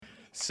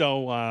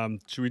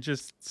Should we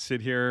just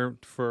sit here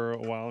for a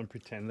while and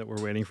pretend that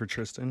we're waiting for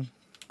Tristan?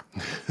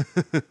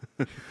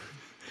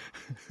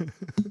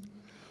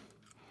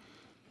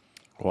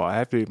 Well, I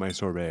have to eat my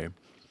sorbet.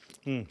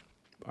 I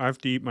have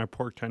to eat my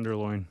pork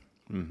tenderloin.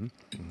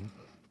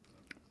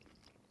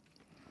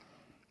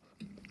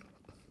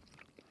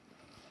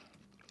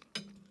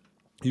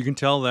 You can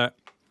tell that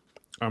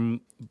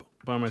I'm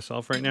by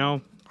myself right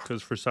now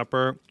because for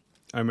supper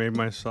I made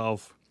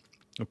myself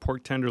a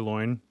pork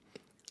tenderloin,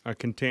 a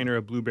container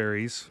of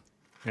blueberries,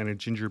 and a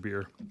ginger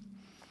beer.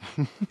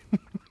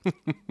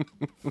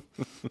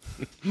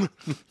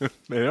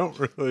 They don't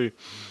really...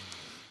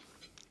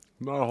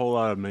 Not a whole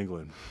lot of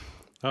mingling.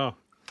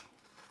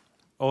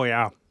 Oh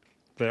yeah,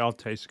 they all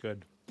taste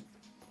good.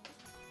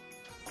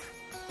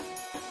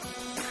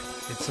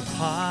 It's a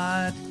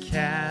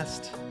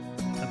podcast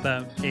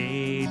about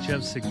Age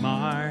of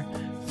Sigmar.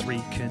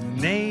 3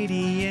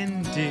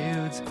 Canadian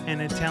dudes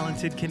and a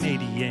talented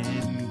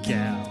Canadian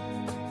gal.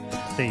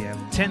 They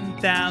have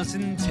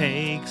 10,000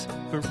 takes,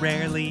 but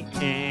rarely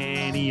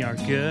any are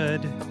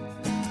good.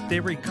 They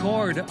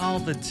record all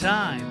the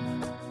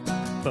time,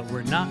 but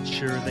we're not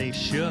sure they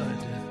should.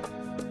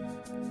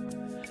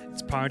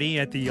 It's Party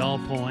at the All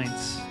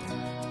Points.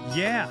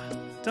 Yeah,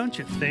 don't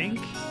you think?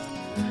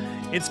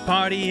 It's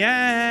Party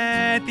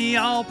at the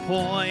All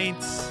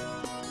Points.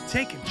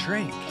 Take a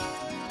drink.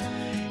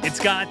 It's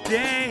got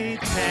day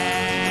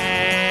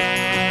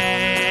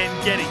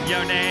 10 getting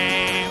your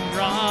name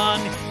wrong,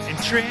 and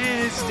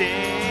Tristan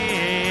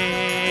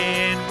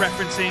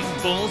referencing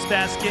Bulls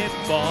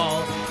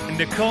basketball, and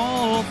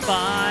Nicole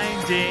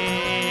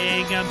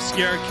finding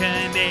obscure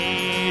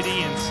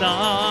Canadian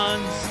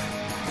songs,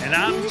 and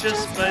I'm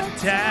just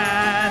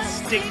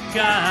fantastic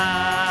guy.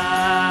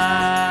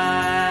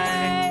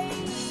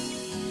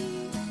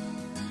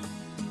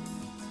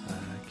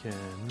 I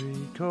can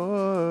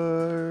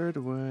record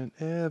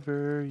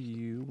whenever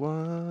you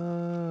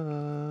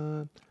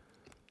want.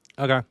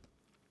 Okay.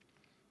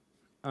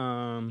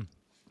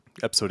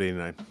 Episode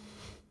 89.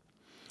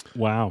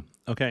 Wow.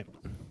 Okay.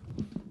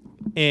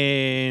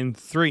 And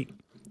 3,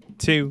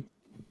 2,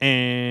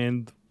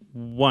 and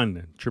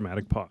 1.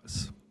 Dramatic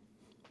pause.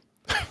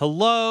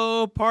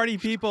 Hello, party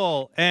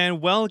people,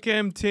 and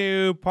welcome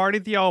to Party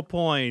at the All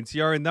Points,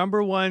 your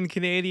number 1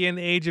 Canadian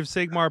Age of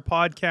Sigmar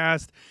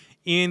podcast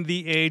in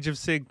the Age of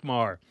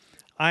Sigmar.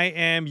 I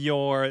am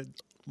your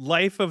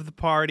life of the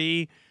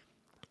party,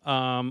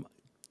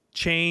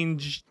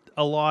 changed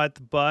a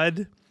lot,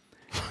 bud,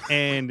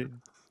 and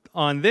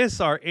on this,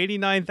 our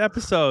 89th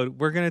episode,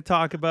 we're going to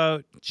talk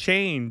about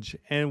change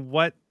and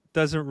what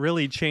doesn't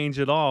really change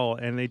at all,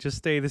 and they just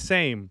stay the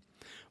same.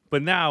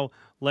 But now,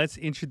 let's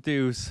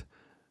introduce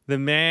the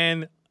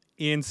man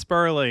in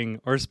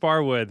Sperling, or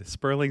Sparwood.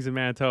 Sperling's in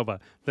Manitoba.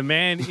 The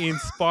man in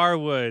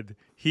Sparwood.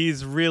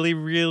 He's really,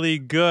 really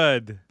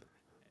good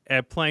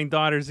at playing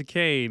Daughters of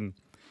Cain.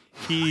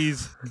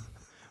 He's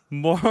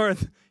more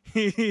than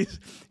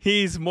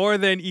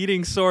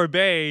eating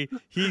sorbet.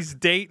 He's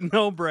dating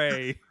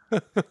Obrey.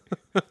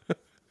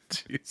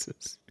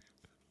 Jesus.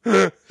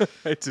 I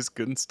just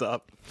couldn't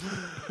stop.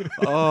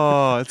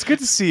 Oh, it's good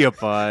to see you,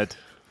 bud.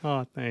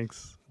 Oh,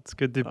 thanks. It's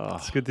good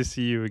to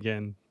see you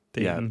again,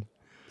 Dayton. Yeah.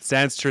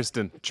 Sans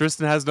Tristan.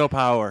 Tristan has no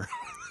power.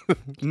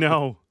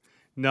 No,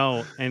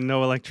 and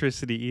no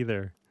electricity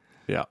either.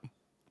 Yeah.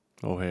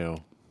 Oh,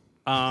 hell.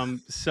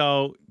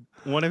 So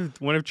one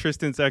of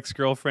Tristan's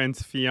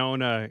ex-girlfriends,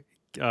 Fiona,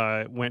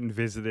 went and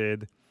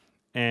visited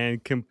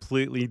and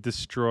completely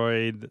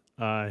destroyed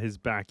his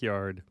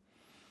backyard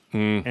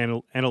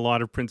and a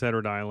lot of Prince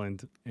Edward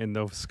Island in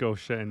Nova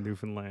Scotia and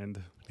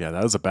Newfoundland. Yeah,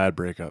 that was a bad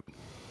breakup.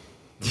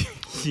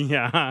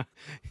 Yeah.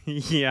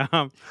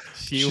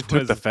 She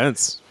took the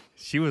fence.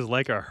 She was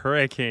like a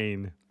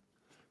hurricane.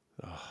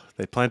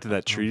 They planted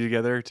that tree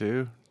together,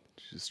 too.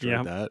 She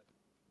destroyed that.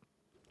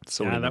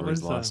 So many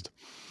memories lost.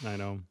 I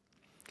know.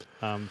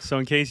 So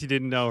in case you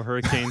didn't know,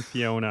 Hurricane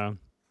Fiona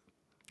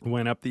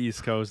went up the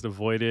East Coast,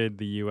 avoided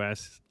the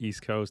U.S.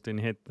 East Coast, and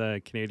hit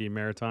the Canadian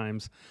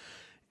Maritimes.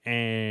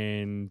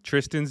 And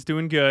Tristan's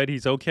doing good.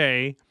 He's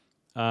okay.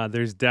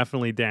 There's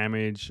definitely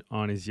damage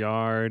on his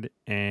yard,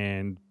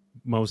 and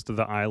most of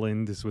the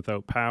island is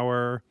without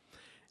power.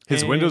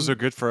 His windows are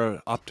good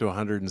for up to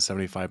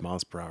 175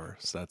 miles per hour,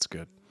 so that's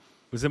good.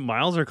 Was it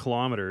miles or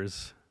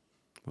kilometers?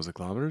 Was it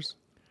kilometers?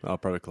 Oh,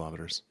 probably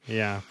kilometers.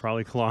 Yeah,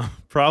 probably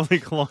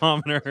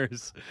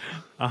kilometers.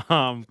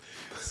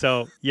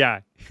 So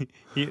yeah,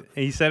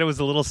 he said it was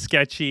a little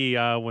sketchy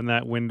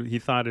when he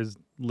thought his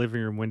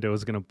living room window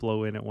was going to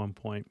blow in at one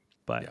point,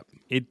 but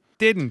it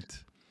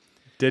didn't.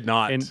 Did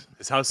not. And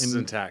his house is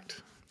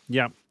intact.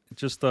 Yeah,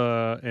 just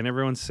and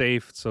everyone's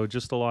safe. So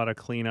just a lot of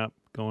cleanup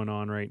going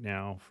on right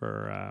now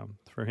for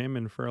him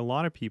and for a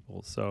lot of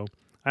people. So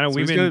I don't know.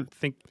 He's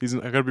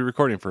going to be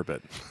recording for a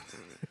bit.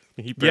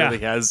 He barely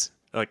has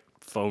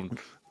phone.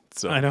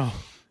 So I know.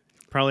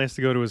 Probably has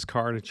to go to his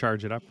car to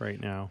charge it up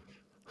right now.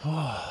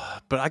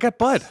 But I got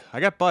Bud.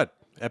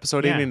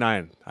 Episode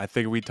 89. I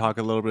think we talk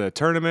a little bit of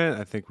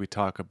tournament. I think we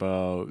talk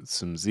about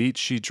some Zeet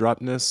she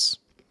droppedness.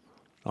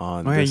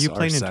 on Oh, yeah, this you our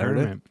played in Saturday.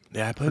 tournament.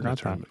 Yeah, I played in a Forgot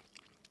that. tournament.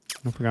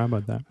 I forgot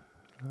about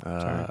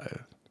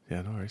that.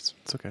 Yeah, no worries.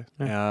 It's okay.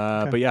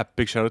 Yeah, okay. But yeah,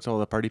 big shout out to all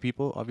the party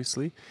people,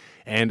 obviously.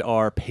 And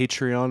our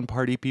Patreon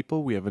party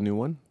people. We have a new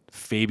one.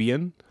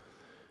 Fabian.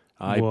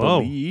 I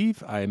Whoa.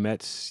 believe I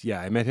met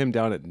him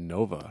down at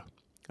Nova.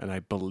 And I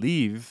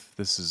believe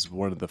this is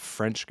one of the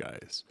French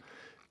guys.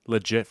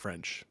 Legit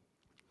French.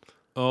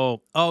 Oh,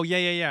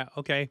 yeah.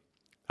 Okay.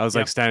 I was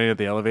Yep. like standing at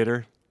the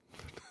elevator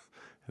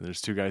and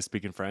there's two guys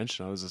speaking French.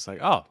 And I was just like,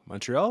 oh,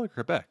 Montreal or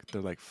Quebec?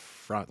 They're like,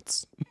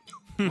 France.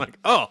 I'm like,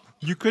 oh.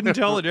 You couldn't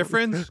tell the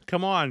difference?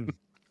 Come on.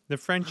 The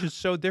French is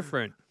so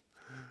different.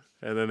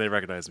 And then they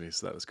recognized me.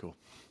 So that was cool.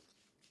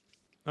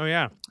 Oh,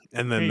 yeah.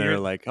 And then Hey, they're you're-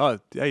 like, oh,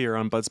 yeah, you're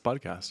on Bud's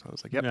podcast. I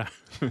was like, yep.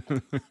 Yeah.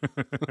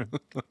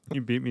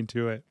 You beat me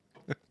to it.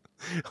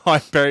 Oh, I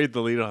buried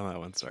the lead on that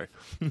one. Sorry.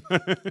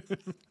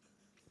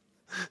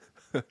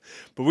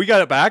 But we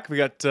got it back.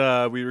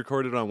 We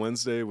recorded on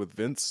Wednesday with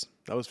Vince.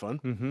 That was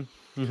fun.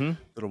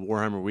 Little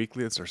Warhammer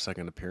Weekly. It's our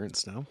second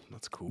appearance now.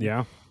 That's cool.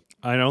 Yeah.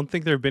 I don't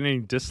think there have been any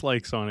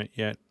dislikes on it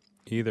yet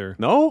either.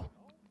 No?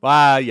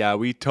 Yeah,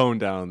 we toned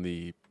down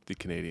the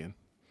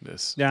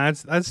Canadian-ness. Yeah,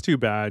 that's too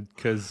bad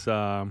because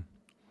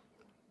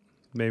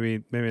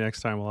maybe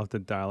next time we'll have to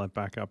dial it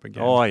back up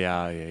again. Oh,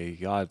 yeah. You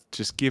got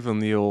just give them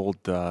the old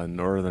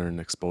northern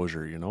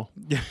exposure, you know?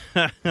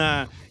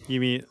 You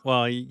mean,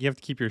 well, you have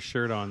to keep your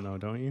shirt on though,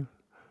 don't you?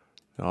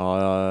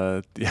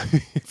 Yeah,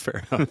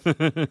 fair enough.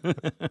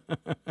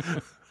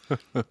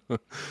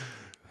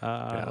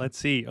 Let's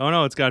see. Oh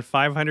no, it's got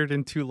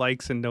 502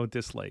 likes and no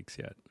dislikes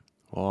yet.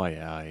 Oh,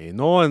 yeah.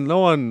 No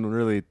one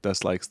really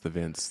dislikes the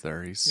Vince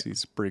there.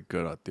 He's pretty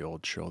good at the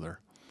old shoulder.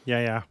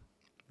 Yeah.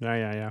 He's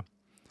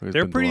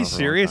They're been pretty doing it for a long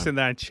serious time. in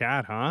that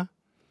chat, huh?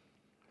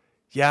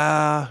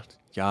 Yeah.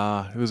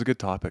 It was a good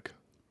topic.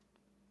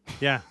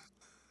 Yeah.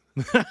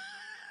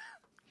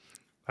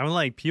 I'm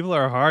like, people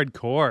are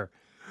hardcore.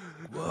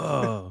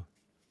 Whoa.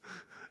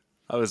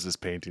 I was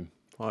just painting,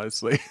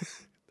 honestly.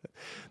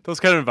 Those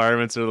kind of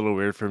environments are a little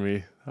weird for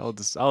me.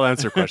 I'll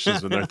answer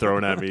questions when they're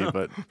thrown at me,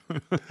 but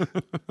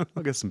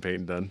I'll get some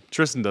painting done.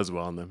 Tristan does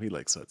well on them. He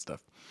likes that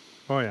stuff.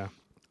 Oh yeah.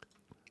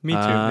 Me too.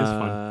 It's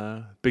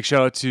fun. Big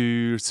shout out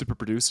to super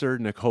producer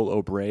Nicole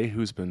O'Bray,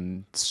 who's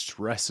been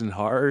stressing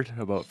hard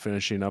about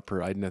finishing up her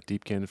IDNet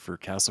Deepkin for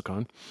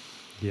CastleCon.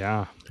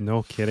 Yeah.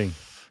 No kidding.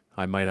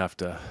 I might have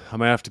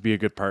to be a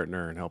good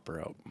partner and help her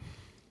out.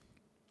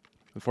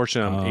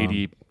 Unfortunately, I'm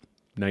 80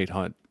 night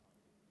hunt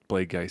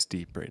Blade Geist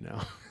deep right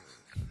now.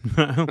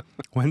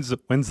 When's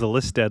the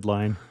list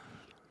deadline?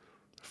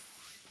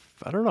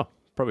 I don't know.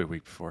 Probably a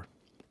week before.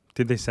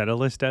 Did they set a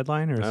list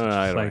deadline or is it I just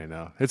don't like, really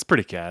know. It's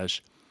pretty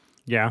cash.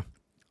 yeah,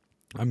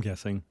 I'm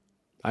guessing.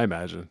 I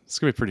imagine it's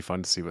gonna be pretty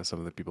fun to see what some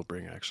of the people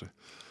bring. Actually,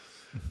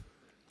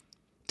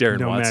 Darren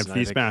Nomad Watson, I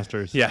think.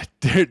 Feastmasters. Yeah,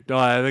 no,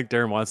 I think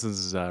Darren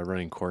Watson's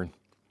running corn.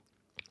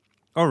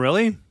 Oh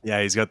really?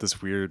 Yeah, he's got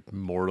this weird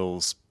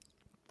mortals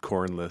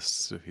corn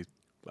list. So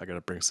I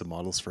gotta bring some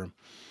models for him.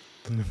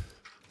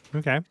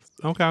 Okay.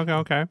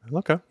 Okay,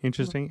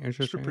 Interesting. pretty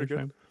good.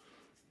 Interesting.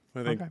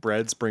 I think Okay.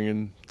 Bread's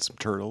bringing some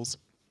turtles.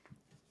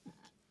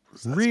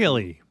 So that's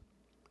Really?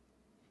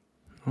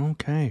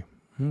 Okay.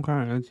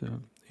 That's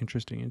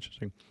interesting.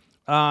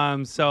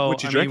 So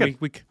What you I mean,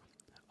 drinking?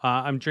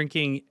 I'm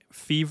drinking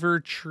Fever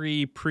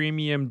Tree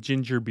Premium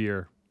Ginger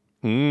Beer.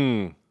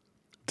 cool.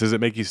 Does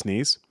it make you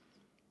sneeze?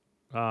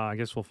 I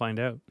guess we'll find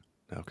out.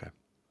 Okay.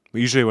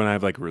 Usually when I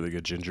have like really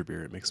good ginger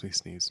beer, it makes me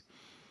sneeze.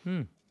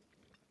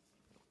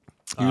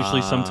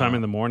 Usually, sometime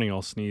in the morning,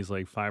 I'll sneeze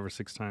like 5 or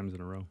 6 times in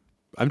a row.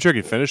 I'm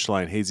drinking Finish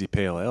Line Hazy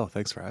Pale Ale.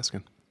 Thanks for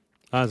asking.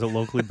 Is it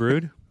locally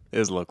brewed? It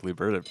is locally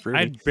brewed.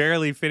 I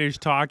barely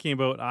finished talking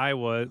about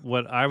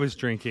what I was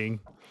drinking.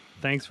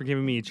 Thanks for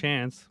giving me a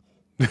chance.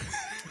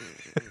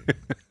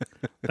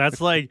 That's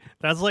like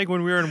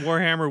when we were in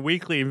Warhammer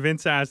Weekly and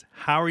Vince asked,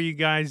 "How are you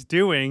guys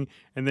doing?"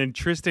 And then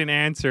Tristan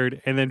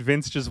answered, and then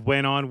Vince just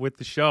went on with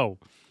the show.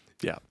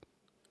 Yeah,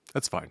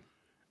 that's fine.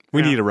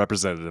 We Yeah. need a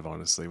representative,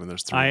 honestly, when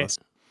there's three of us.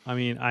 I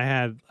mean, I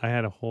had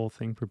a whole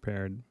thing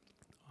prepared,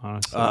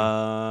 honestly.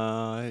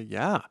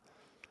 Yeah.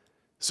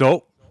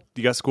 So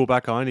you got school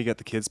back on. You got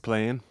the kids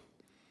playing.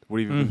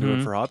 What have you been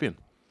doing for hobbying?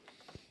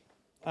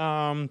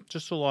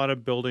 Just a lot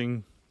of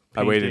building.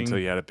 I waited painting. until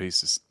you had a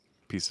piece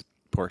of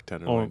pork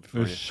tenderloin Oh,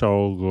 before it's you.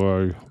 so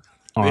good.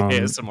 The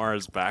ASMR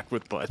is back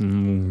with Bud.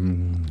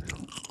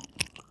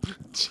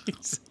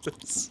 Jesus.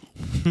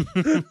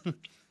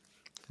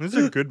 This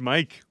is a good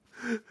mic.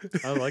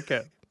 I like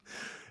it.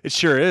 It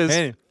sure is.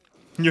 Hey,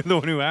 you're the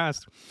one who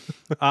asked.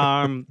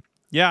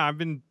 Yeah, I've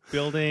been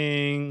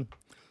building,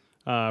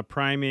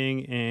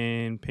 priming,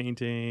 and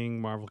painting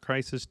Marvel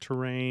Crisis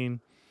terrain.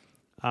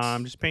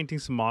 Just painting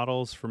some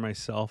models for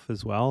myself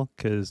as well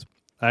because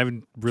I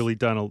haven't really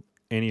done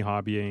any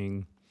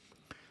hobbying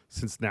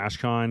since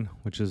NashCon,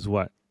 which is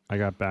what I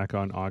got back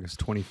on August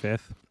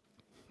 25th.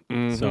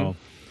 So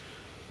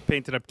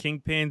painted up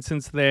Kingpin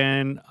since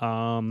then.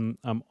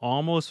 I'm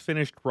almost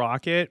finished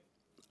Rocket.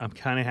 I'm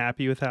kind of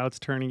happy with how it's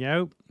turning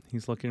out.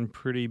 He's looking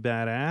pretty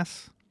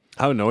badass.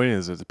 How annoying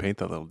is it to paint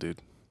that little dude?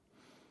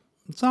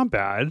 It's not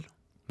bad.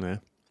 Yeah.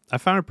 I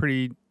found it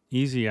pretty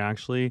easy,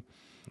 actually.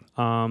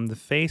 The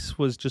face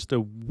was just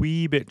a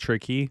wee bit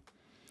tricky.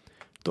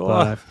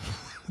 But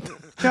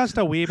just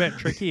a wee bit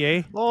tricky,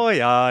 eh? Oh,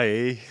 yeah,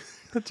 eh?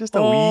 Just a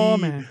Oh,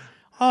 wee. man.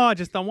 Oh,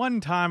 just the one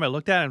time I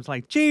looked at it, I was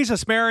like,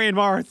 Jesus, Mary and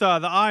Martha,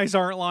 the eyes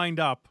aren't lined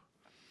up.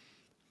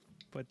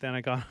 But then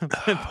I got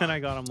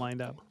them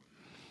lined up.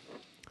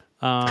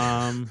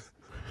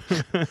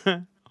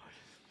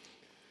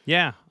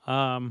 Yeah.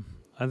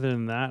 Other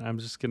than that, I'm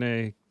just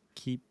gonna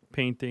keep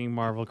painting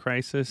Marvel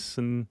Crisis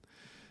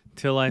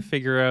until I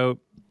figure out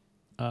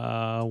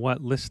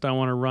what list I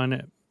want to run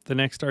at the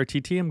next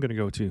RTT I'm gonna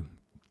go to.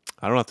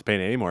 I don't have to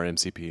paint any more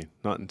MCP.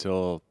 Not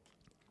until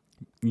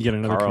You get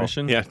another Carl.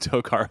 commission? Yeah,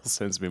 until Carl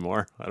sends me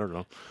more. I don't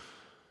know.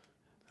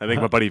 I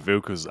think my buddy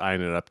Vuk was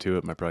eyeing it up too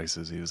at my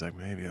prices. He was like,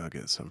 maybe I'll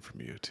get some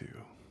from you too.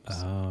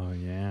 Oh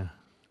yeah.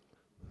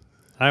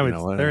 I would.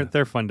 know what?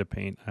 They're fun to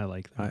paint. I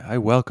like them. I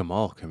welcome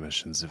all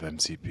commissions of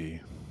MCP.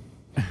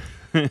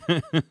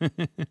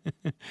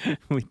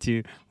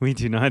 we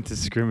do not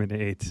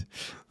discriminate.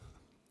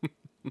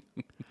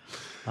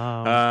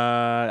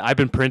 I've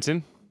been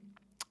printing.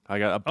 I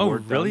got a Oh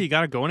board really? done. You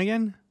got it going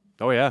again?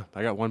 Oh yeah,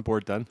 I got one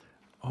board done.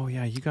 Oh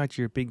yeah, you got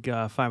your big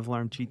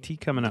 5-alarm GT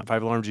coming up.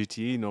 5-alarm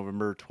GT,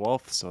 November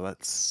 12th. So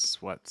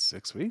that's what,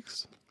 6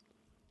 weeks?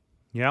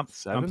 Yep. I'm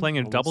 7? playing a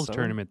Almost doubles 7?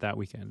 tournament that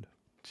weekend.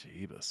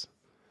 Jeebus.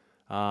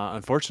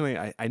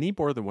 Unfortunately, I need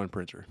more than one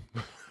printer.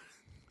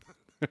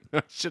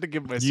 I should have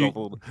given myself a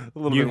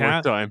little you bit more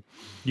have- time.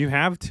 You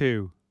have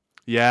to.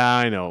 Yeah,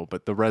 I know,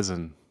 but the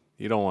resin,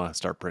 you don't want to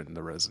start printing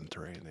the resin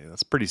terrain.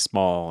 That's pretty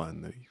small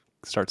and it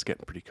starts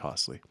getting pretty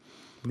costly.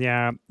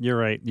 Yeah, you're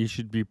right. You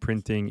should be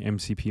printing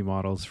MCP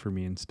models for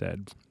me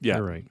instead. Yeah.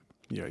 You're right.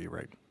 Yeah, you're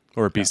right.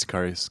 Or a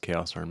Beasticari's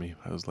Chaos Army,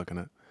 I was looking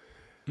at.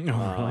 Oh,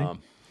 really?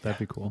 Um, That'd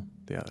be cool.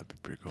 Yeah, that'd be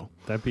pretty cool.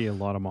 That'd be a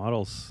lot of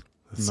models.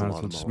 That's Might a as lot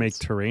well of just make models.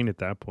 terrain at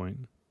that point.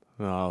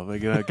 Oh, we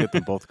gotta get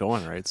them both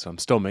going, right? So I'm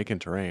still making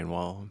terrain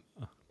while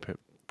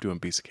doing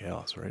Beast of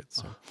Chaos, right?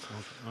 So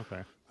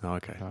Okay.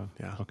 okay, Oh,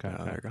 yeah, okay, yeah,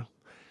 okay. there you go.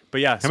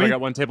 But yeah, so many- I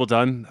got one table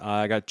done.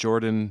 I got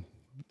Jordan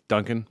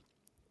Duncan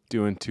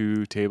doing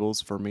 2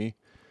 tables for me.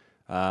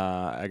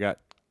 I got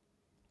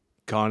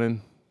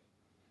Conan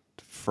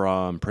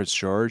from Prince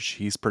George.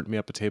 He's printing me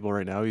up a table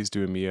right now. He's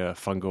doing me a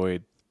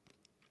fungoid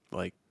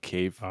like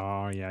cave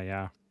Oh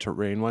yeah.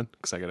 terrain one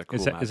because I got a cool.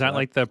 Is map that for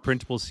like the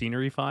printable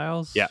scenery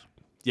files? Yeah.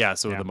 Yeah,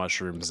 so Yeah. the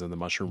mushrooms and the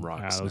mushroom Ah,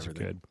 rocks and those are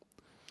everything. good.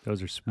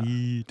 Those are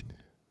sweet.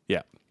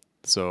 Yeah.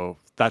 So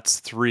that's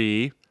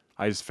 3.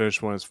 I just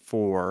finished one as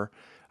 4.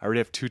 I already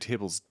have 2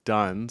 tables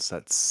done, so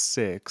that's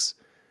 6.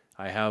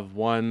 I have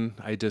one.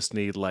 I just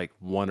need like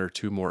 1 or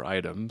 2 more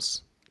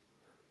items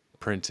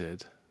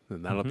printed,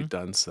 and that'll be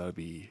done. So that'll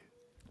be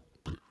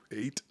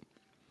 8.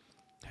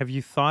 Have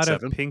you thought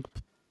 7. of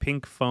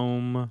pink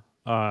foam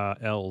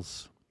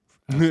L's?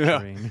 as Yeah.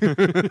 terrain?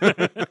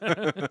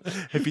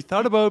 Have you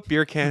thought about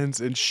beer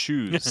cans and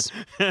shoes?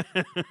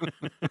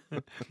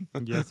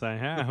 Yes, I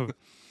have.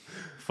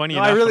 Funny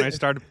No, I enough,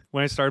 really-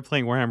 when I started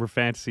playing Warhammer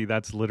Fantasy,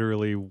 that's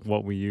literally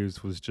what we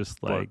used. Was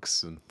just like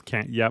Books and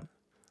Yep.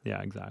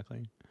 Yeah,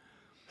 exactly.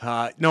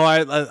 no,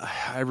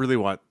 I really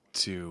want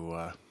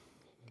to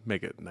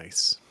make it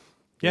nice.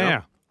 You Yeah, know?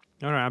 yeah.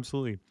 No,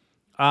 absolutely.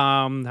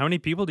 How many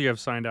people do you have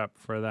signed up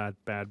for that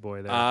bad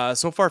boy there?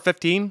 So far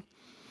 15.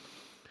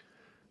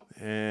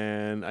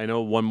 And I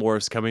know one more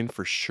is coming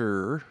for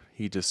sure.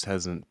 He just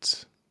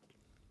hasn't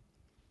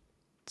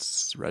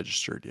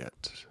registered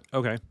yet.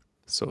 Okay.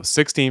 So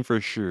 16 for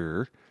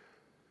sure.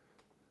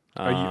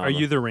 Are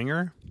you the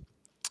ringer?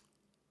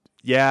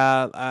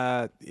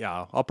 Yeah,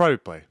 yeah, I'll probably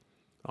play,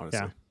 honestly.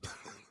 Yeah.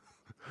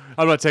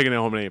 I'm not taking it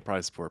home any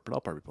prize for it, but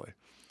I'll probably play.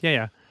 Yeah,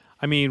 yeah.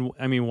 I mean,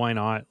 why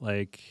not?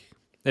 Like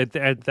at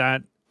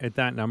that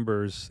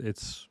numbers,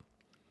 it's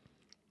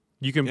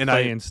you can And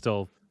play I- and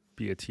still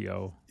be a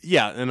TO.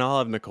 Yeah, and I'll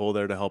have Nicole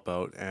there to help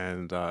out,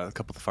 and a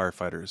couple of the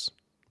firefighters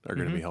are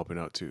going to be helping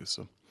out too.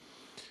 So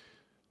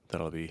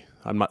that'll be.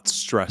 I'm not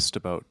stressed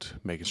about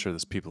making sure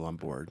there's people on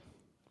board,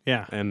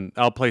 Yeah. and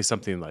I'll play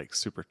something like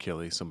super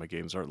killy, so my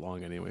games aren't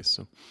long anyway.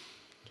 So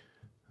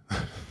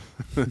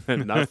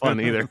not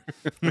fun either.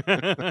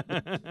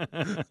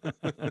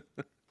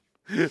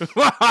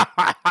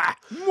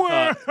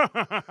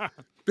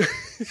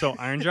 So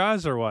Iron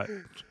Jaws or what?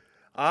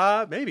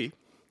 Maybe.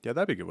 Yeah,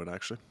 that'd be a good one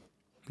actually.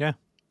 Yeah.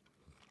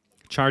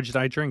 Charge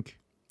die drink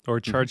or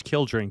charge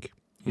kill drink.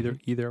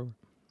 Either.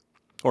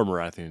 Or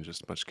Marathian,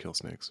 just a bunch of kill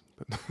snakes.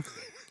 But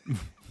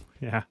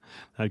Yeah,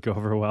 that'd go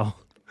over well.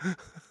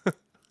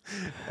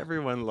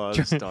 everyone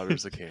loves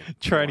Daughters of Cain.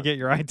 Try to get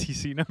your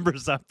ITC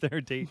numbers up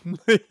there, Dayton.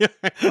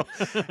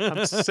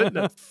 I'm sitting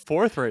at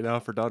 4th right now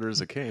for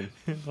Daughters of Cain.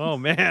 Oh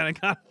man,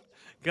 I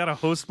gotta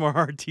host more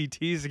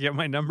RTTs to get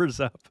my numbers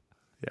up.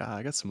 Yeah,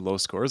 I got some low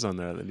scores on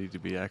there that need to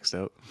be X'd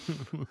out.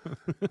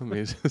 Let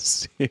me just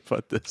see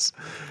about this.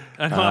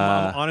 I know,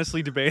 I'm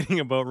honestly debating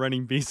about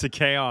running Beasts of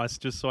Chaos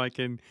just so I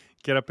can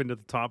get up into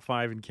the top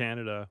 5 in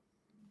Canada.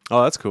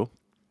 Oh, that's cool.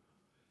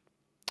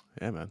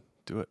 Yeah, man.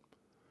 Do it.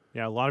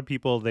 Yeah, a lot of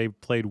people, they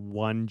played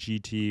one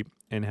GT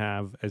and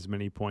have as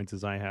many points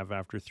as I have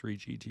after 3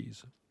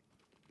 GTs.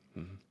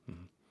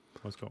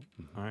 Let's go.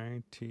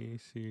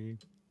 ITC.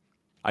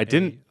 I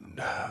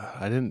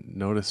didn't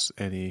notice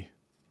any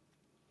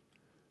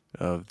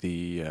of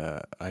the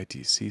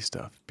ITC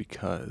stuff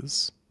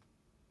because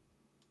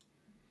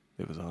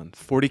it was on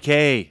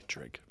 40K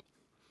trig.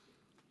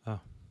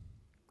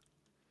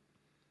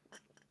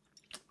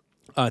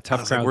 Tough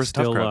like, crowd where's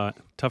Tough still. Crowd?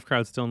 Tough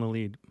crowd still in the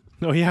lead.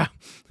 Oh yeah,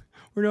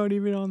 we're not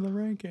even on the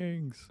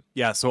rankings.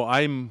 Yeah, so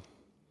I'm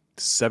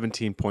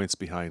 17 points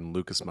behind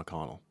Lucas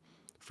McConnell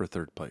for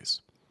third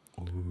place.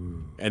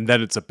 Ooh. And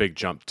then it's a big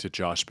jump to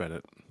Josh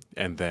Bennett.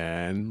 And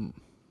then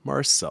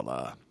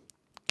Marcella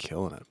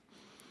killing it.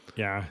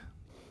 Yeah,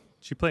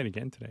 she played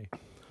again today.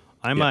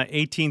 I'm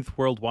 18th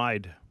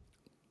worldwide.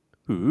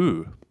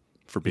 Ooh,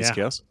 for Beast Yeah.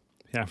 Chaos?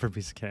 Yeah, for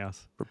Beast of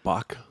Chaos. For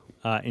Bach?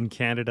 In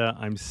Canada,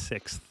 I'm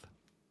 6th.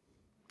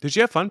 Did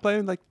you have fun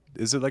playing? Like,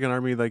 is it like an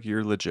army like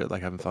you're legit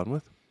like having fun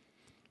with?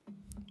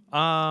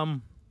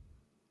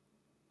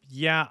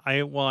 Yeah,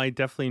 I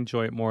definitely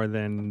enjoy it more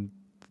than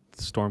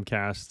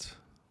Stormcast.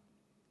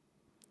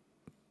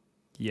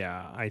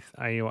 Yeah,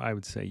 I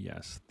would say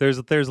yes. There's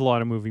a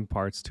lot of moving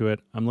parts to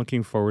it. I'm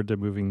looking forward to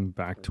moving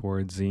back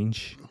towards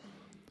Zinch.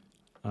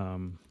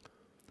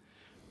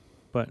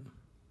 But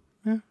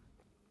yeah.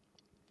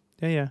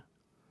 Yeah.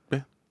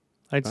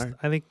 I Alright.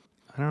 think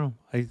I don't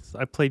know.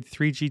 I played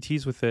 3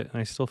 GTs with it, and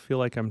I still feel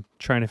like I'm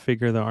trying to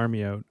figure the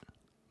army out.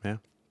 Yeah.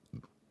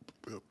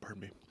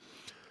 Pardon me.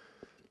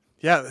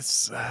 Yeah,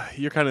 it's,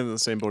 you're kind of in the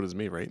same boat as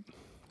me, right?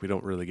 We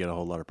don't really get a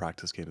whole lot of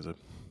practice games in.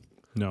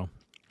 No,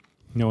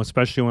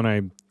 especially when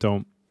I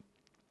don't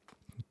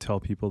tell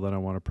people that I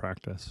want to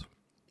practice.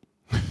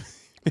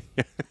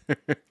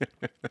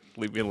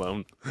 Leave me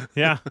alone.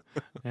 Yeah.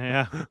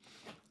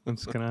 I'm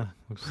just gonna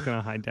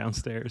hide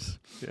downstairs.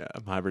 Yeah,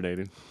 I'm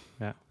hibernating.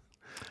 Yeah.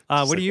 Just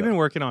What like have you that. been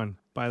working on,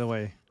 by the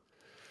way?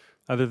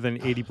 Other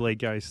than 80 Blade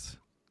Geist.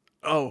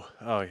 Oh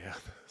yeah.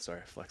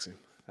 Sorry, flexing.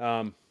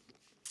 Well,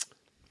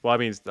 I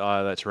mean,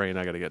 that terrain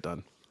I got to get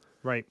done,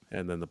 Right.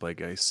 and then the Blade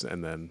Geist,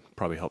 and then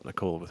probably help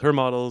Nicole with her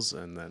models,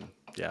 and then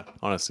yeah,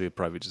 honestly, it'd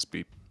probably just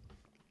be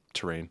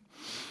terrain.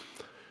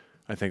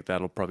 I think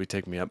that'll probably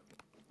take me up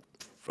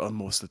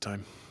most of the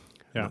time.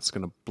 Yeah. And that's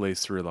gonna blaze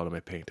through a lot of my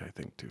paint, I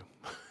think, too.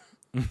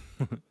 Yeah,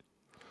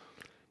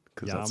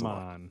 that's a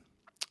lot. man.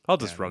 I'll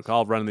just Yeah,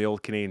 I'll run the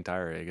old Canadian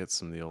Tire. I get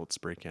some of the old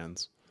spray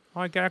cans.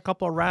 I got a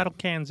couple of rattle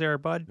cans there,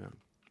 bud. Yeah.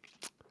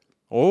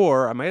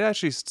 Or I might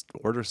actually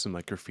order some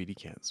like graffiti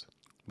cans.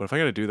 But if I'm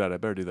gonna do that, I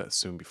better do that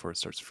soon before it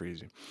starts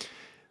freezing.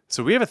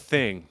 So we have a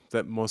thing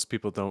that most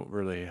people don't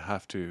really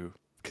have to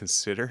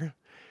consider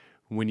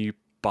when you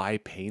buy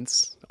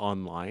paints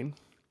online.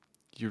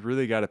 You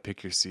really got to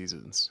pick your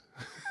seasons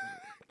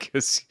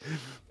because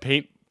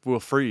paint will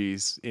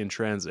freeze in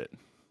transit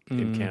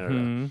in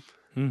Canada.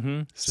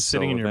 Mm-hmm. It's just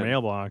sitting in your then-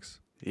 mailbox.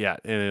 Yeah,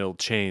 and it'll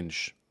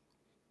change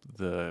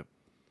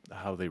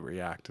how they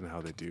react and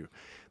how they do.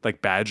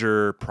 Like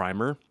Badger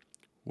primer,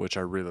 which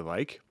I really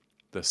like,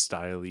 the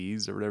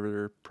Stylies or whatever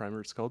their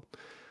primer is called.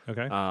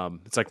 Okay.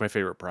 It's like my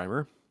favorite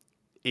primer.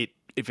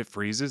 If it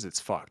freezes, it's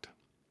fucked.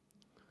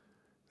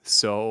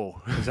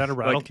 So Is that a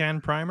rattle can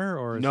primer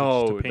or is it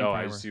no, just a paint no,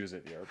 primer? I just use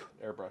it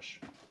airbrush.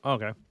 Oh,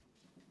 okay.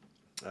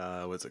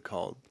 What's it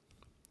called?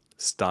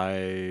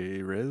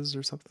 Styriz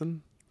or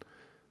something.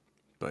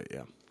 But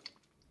yeah,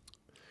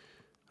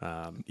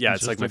 yeah,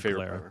 it's just like my a favorite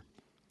glare. primer.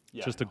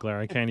 Yeah, Just a glare.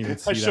 I can't even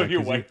see I that. show you a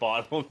 'cause white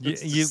bottle. You,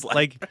 It's you just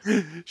like, do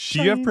you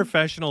have shine.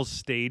 professional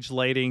stage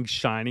lighting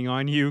shining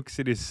on you? Because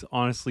it is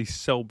honestly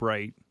so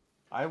bright.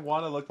 I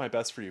want to look my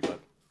best for you, bud.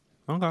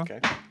 Okay.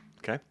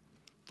 Okay.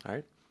 All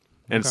right.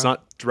 And it's Okay.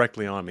 not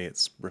directly on me;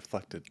 it's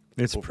reflected.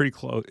 It's over. pretty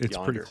close. It's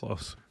yonder. pretty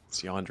close.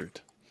 It's yondered.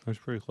 It's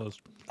pretty close.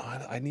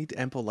 I need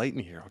ample light in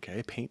here.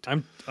 Okay, paint.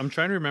 I'm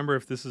trying to remember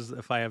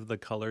if I have the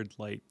colored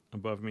light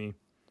above me.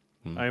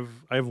 I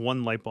have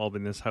one light bulb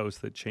in this house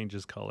that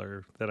changes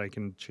color that I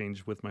can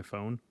change with my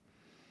phone.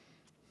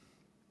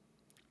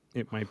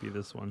 It might be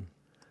this one.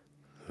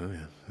 Oh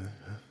yeah.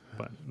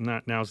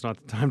 But now's not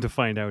the time to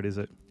find out, is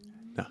it?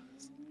 No.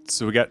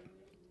 So we got.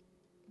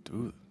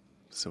 Ooh,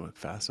 so went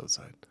fast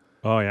outside.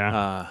 Oh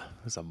yeah.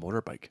 There's a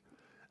motorbike.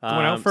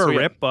 Going out for a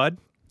rip, bud.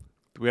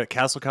 We got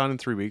CastleCon in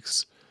 3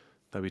 weeks.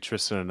 That'll be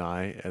Tristan and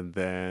I, and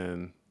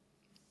then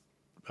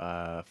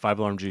 5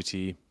 Alarm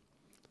GT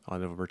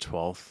on November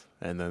 12th,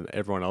 and then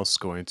everyone else is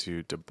going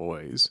to Du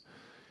Bois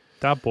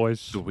That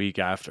boys. the week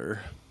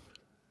after.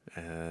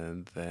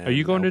 And then Are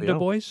you going to that'll Du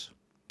be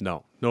Bois?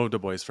 out. No Du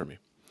Bois for me.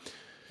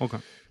 Okay.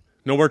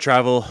 No more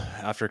travel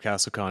after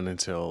CastleCon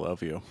until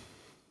LVO.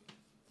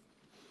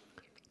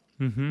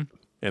 Mm-hmm.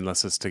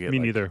 Unless it's to get Me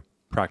like, neither.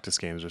 practice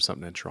games or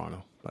something in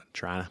Toronto. But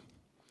Toronto.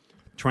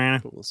 Trying.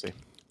 But we'll see.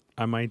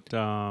 I might.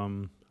 Yeah,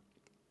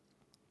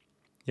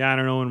 I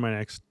don't know when my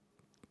next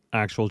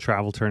actual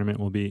travel tournament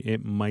will be.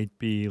 It might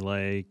be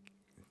like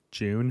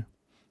June.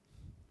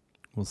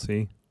 We'll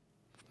see.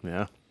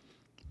 Yeah.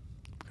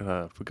 We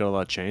got a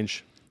lot of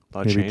change. A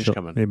lot of change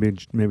coming.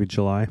 Maybe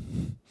July. A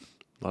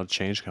lot of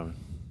change coming.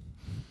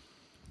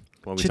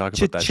 When we talk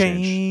about that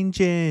change.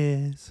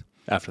 changes.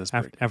 after this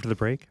break. After the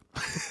break.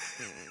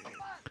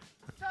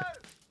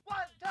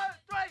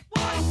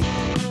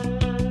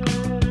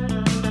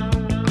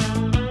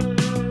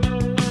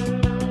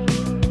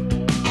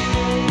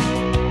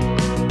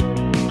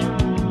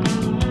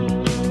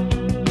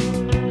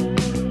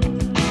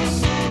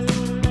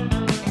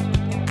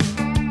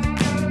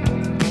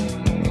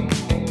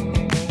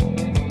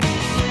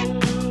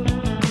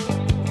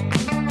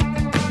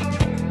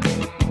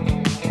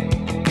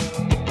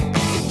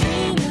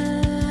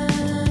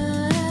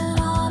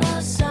 On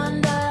a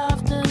Sunday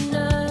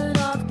afternoon,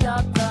 I've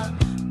got the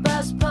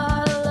best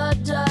part of the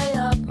day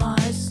up my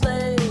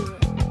sleeve.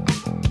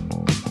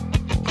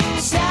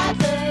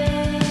 Sadly,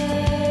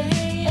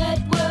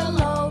 it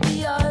will all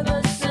be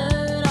over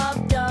soon.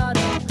 I've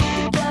gotta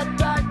get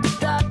back to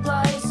that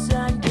place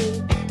and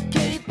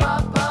keep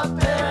up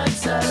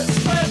appearances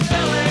with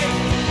Billy.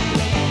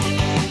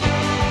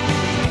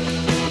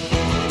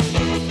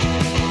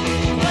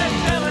 With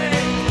Billy.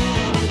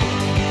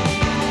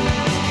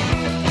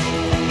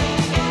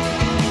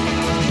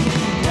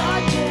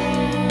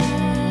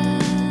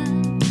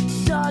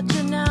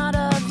 Dodging out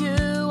of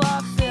view,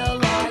 I feel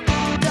like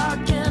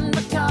ducking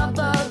the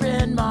cover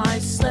in my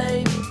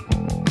sleep.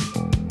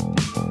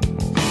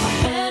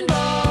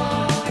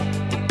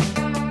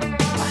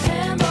 I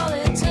handball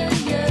it to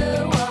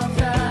you. I've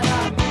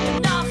had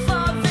enough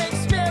of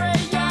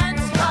experience.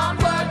 Can't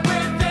work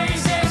with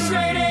these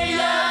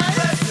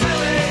ingredients.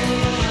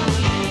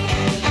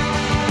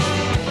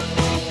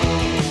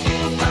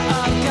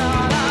 I've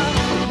got a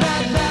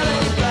red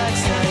belly black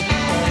snake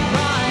in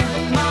my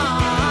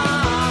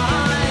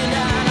mind,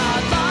 and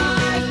I'd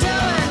like to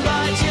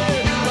invite you,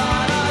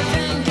 but I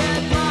think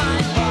it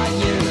might bite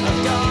you.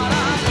 I've got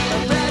a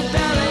red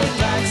belly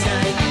black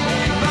snake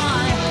in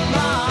my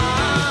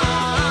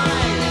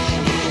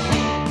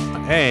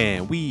mind.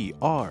 And we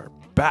are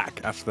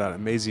back after that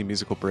amazing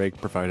musical break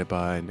provided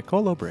by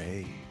Nicole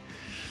O'Bray.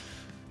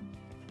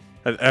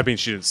 I mean,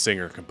 she didn't sing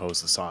or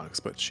compose the songs,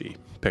 but she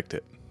picked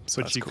it. So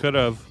But that's she cool. could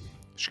have.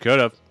 She could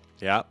have.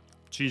 Yeah.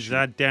 She's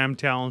that damn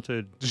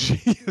talented.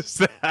 She is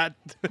that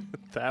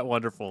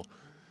wonderful.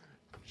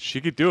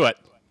 She could do it.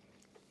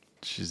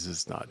 She's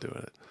just not doing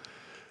it.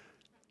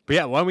 But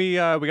yeah, when we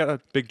got a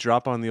big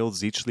drop on the old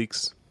Zeech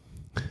leaks.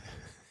 The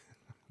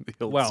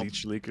old Well,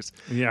 Zeech leakers.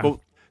 yeah.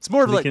 Well, it's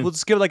more of We like can- we'll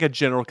just give like a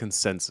general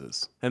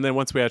consensus, and then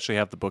once we actually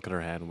have the book in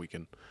our hand, we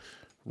can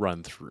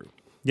run through.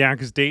 Yeah,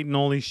 because Dayton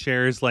only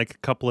shares like a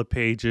couple of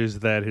pages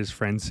that his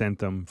friend sent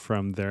them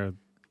from their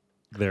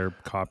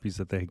copies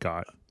that they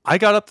got. I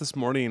got up this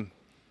morning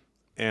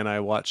and I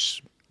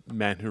watched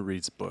Man Who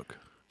Reads Book,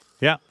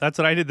 Yeah, that's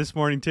what I did this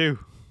morning too.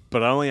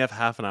 but I only have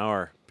half an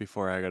hour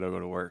before I gotta go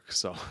to work,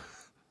 so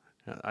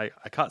I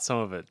caught some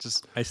of it.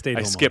 Just I stayed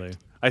home all skipped. day.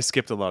 I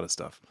skipped a lot of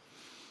stuff.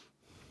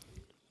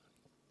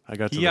 I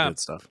got to Yeah. the good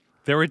stuff.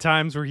 There were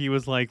times where he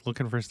was like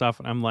looking for stuff,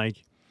 and I'm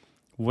like,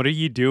 "What are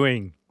you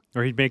doing?"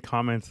 Or he'd make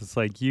comments. It's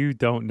like, "You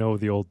don't know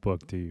the old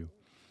book, do you?"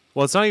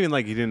 Well, it's not even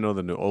like he didn't know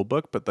the new old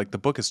book, but like the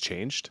book has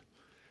changed.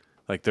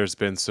 Like there's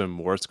been some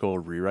War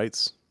School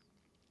rewrites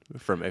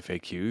from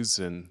FAQs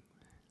and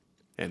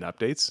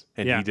updates,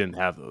 and Yeah. he didn't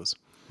have those.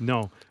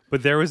 No,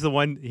 but there was the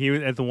one.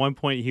 At the one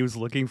point he was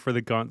looking for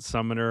the Gaunt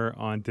Summoner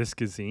on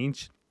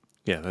Discazinch.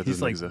 Yeah, that He's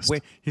doesn't like, exist.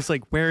 he's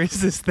like, "Where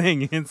is this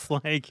thing?" It's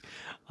like,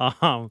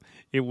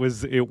 it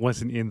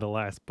wasn't in the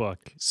last book.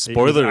 It was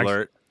Spoiler actu-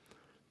 alert: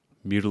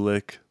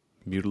 Mutilix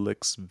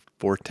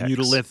Vortex.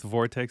 Mutalith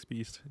Vortex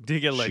Beast. Did you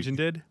get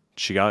legended?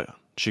 She gone.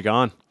 She's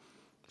not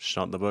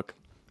in the book.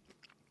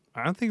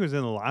 I don't think it was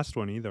in the last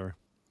one either.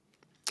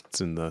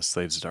 It's in the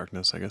Slaves of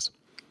Darkness, I guess.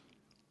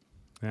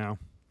 Yeah,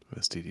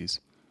 STDs.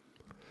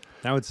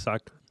 that would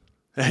suck.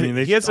 I And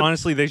mean, he had some,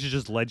 honestly, they should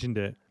just legend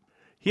it.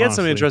 he had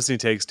some honestly. interesting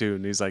takes too,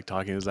 and he's like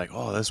talking. He's like,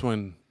 "Oh, this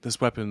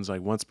weapon's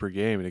like once per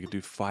game, and it could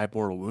do 5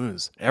 mortal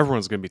wounds.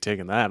 Everyone's gonna be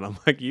taking that." And I'm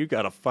like, "You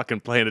gotta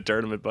fucking play in a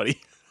tournament, buddy.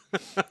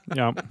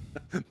 Yeah,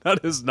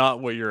 That is not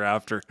what you're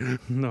after.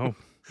 no.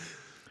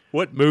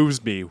 What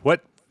moves me?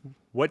 What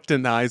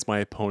denies my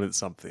opponent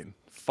something?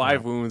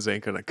 5 wounds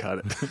ain't gonna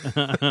cut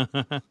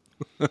it."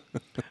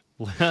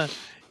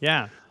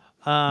 Yeah.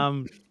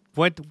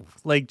 What,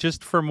 like,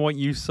 just from what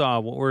you saw,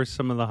 what were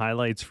some of the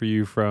highlights for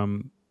you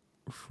from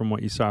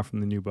what you saw from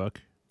the new book?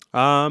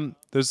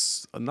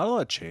 There's not a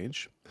lot of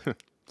change.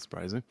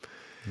 Surprising.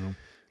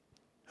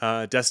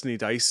 Destiny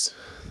dice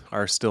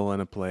are still in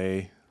a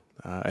play.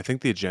 I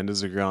think the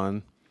agendas are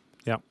gone.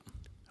 Yep.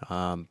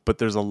 But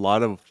there's a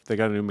got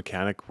a new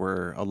mechanic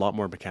where a lot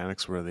more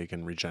mechanics where they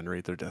can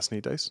regenerate their Destiny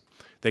dice.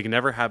 They can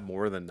never have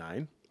more than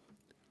 9,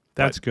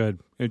 That's good.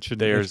 It should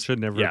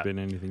never yeah. have been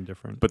anything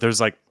different. but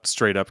there's like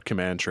straight up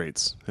command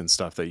traits and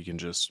stuff that you can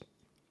just,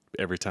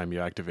 every time you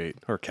activate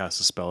or cast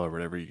a spell or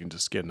whatever, you can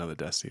just get another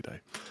Destiny die.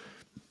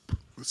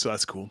 So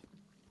that's cool.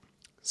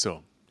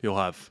 So you'll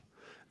have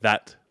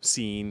that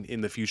scene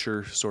in the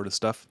future sort of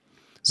stuff.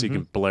 So you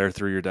can blare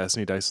through your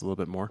Destiny dice a little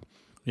bit more.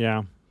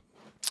 yeah.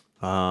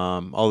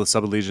 All the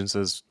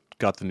sub-allegiances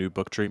got the new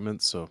book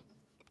treatment, so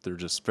they're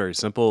just very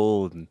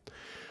simple and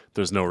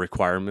there's no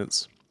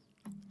requirements.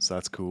 So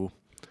that's cool.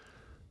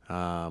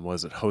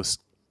 Was it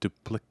host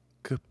Duplicitous.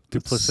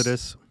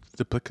 duplicitous?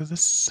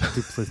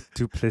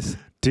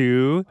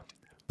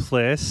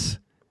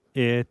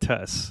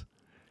 Duplicitus.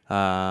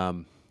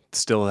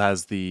 Still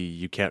has the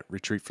you can't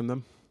retreat from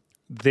them,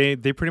 They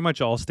pretty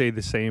much all stayed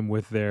the same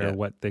with their Yeah.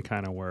 what they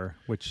kind of were,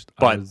 which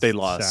I but was they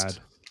lost. sad.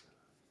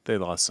 They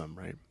lost some,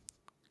 right?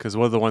 Because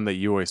what the one that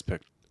you always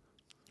picked?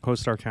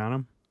 Host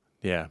Arcanum.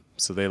 Yeah,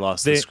 so they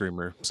lost They- the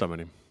Screamer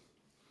summoning.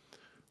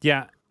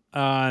 Yeah.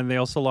 And they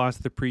also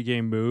lost the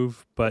pregame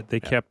move, but they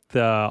kept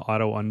the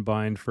auto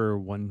unbind for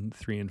 1,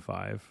 3, and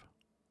 5.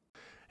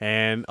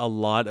 And a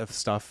lot of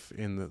stuff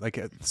in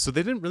the so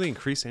they didn't really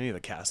increase any of the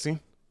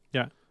casting.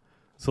 Yeah.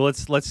 So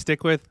let's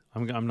stick with.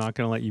 I'm not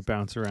going to let you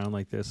bounce around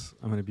like this.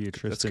 I'm going to be a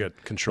Tristan. That's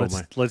good. Control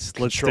Let's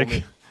control stick.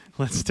 me.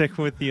 Let's stick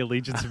with the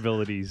allegiance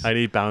abilities. I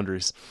need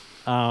boundaries.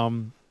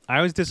 I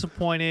was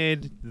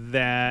disappointed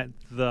that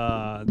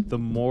the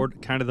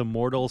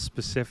mortal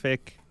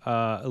specific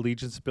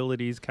allegiance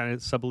abilities, kind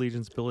of sub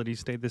allegiance abilities,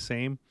 stayed the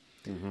same.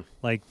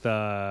 Like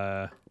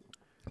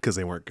Because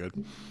they weren't good.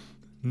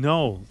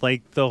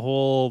 like the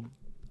whole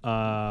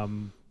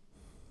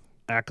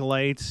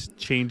acolytes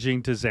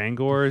changing to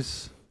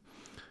Zangors.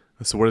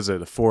 So what is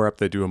it? A 4-up,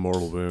 they do a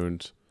mortal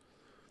wound,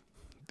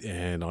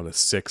 and on a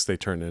 6, they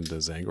turn into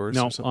Zangors.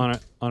 No, or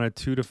something? on a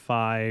 2 to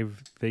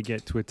 5, they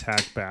get to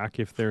attack back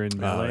if they're in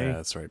Oh, melee. yeah,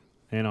 that's right.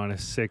 And on a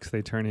 6,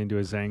 they turn into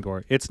a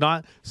Zangor. It's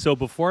not so.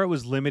 Before it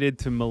was limited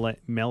to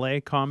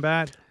melee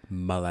combat,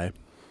 Melee.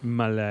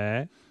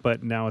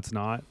 but now it's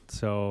not.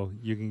 So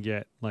you can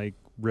get like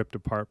ripped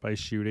apart by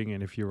shooting,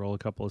 and if you roll a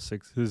couple of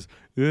 6s,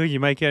 ooh, you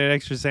might get an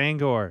extra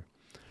Zangor.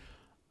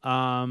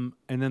 And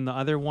then the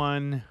other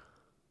one,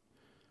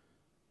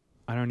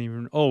 I don't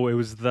even. Oh, it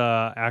was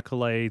the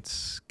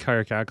acolytes.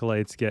 Kyric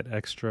acolytes get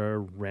extra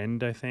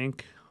rend, I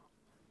think,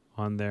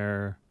 on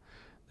their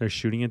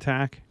shooting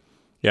attack.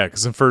 Yeah,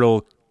 because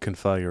Infernal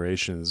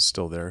Conflagration is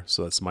still there,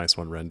 so that's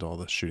 -1 rend all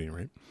the shooting,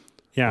 right?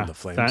 Yeah, And the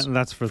flames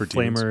that's for for the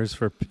demons. flamers.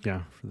 For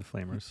the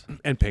flamers.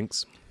 And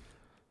pinks.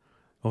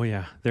 Oh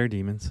yeah, they're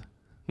demons.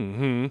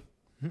 Mm-hmm.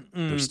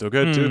 They're still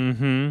good too.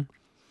 Mm-hmm.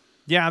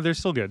 Yeah, they're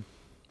still good.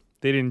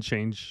 They didn't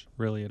change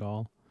really at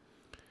all.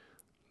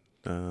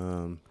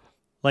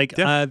 Like,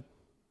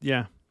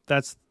 Yeah.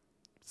 that's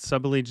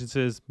sub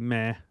allegiances.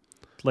 Meh.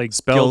 Like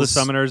Guild of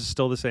Spells- Summoners is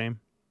still the same.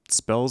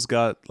 Spells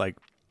got like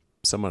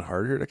somewhat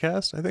harder to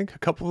cast, I think. A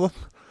couple of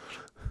them.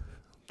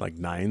 Like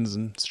 9s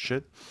and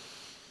shit.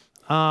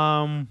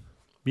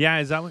 Yeah,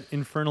 is that what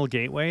Infernal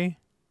Gateway?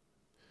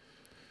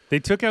 They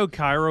took out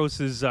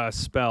Kairos's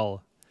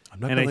spell. I'm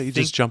not And gonna I let you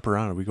think- just jump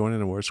around. Are we going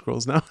into War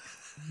Scrolls now?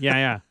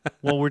 Yeah.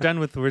 Well, we're done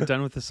with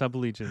the sub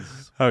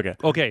allegiance. Okay.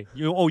 Okay.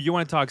 You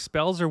want to talk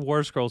spells or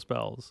War Scroll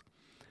spells?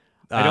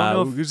 I don't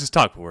know if- we just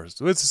talk War.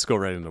 Let's just go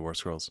right into War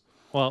Scrolls.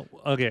 Well,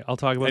 okay. I'll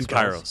talk about And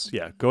spells. Kairos.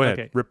 Yeah, go ahead.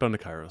 Okay. Rip on the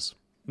Kairos.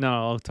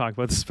 No, I'll talk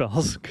about the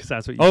spells because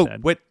that's what you Oh,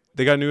 said. wait.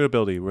 They got a new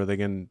ability where they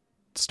can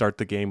start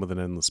the game with an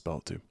endless spell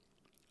too.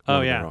 Oh,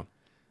 One of yeah. their own.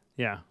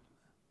 Yeah.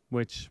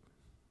 Which,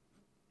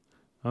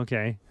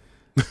 okay.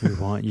 We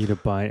want you to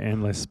buy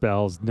endless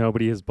spells.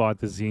 Nobody has bought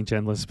the Zinch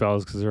endless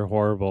spells because they're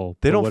horrible.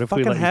 They But don't what if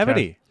we fucking let you have cast-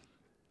 any.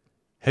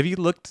 Have you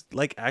looked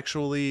like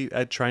actually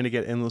at trying to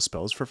get endless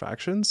spells for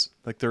factions?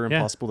 Like they're Yeah.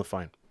 impossible to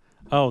find.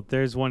 Oh,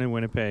 there's one in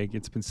Winnipeg.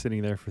 It's been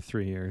sitting there for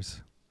 3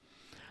 years.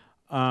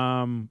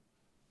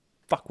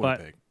 Fuck But-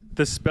 Winnipeg.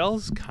 The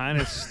spells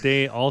kind of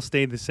stay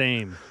the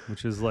same,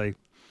 which is like,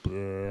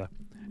 bleh.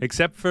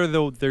 Except for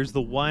there's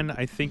the one,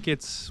 I think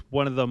it's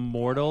one of the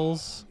mortal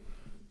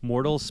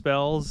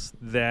spells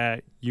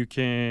that you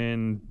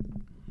can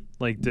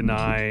like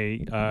deny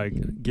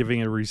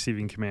giving and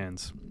receiving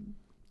commands.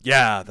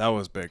 Yeah, that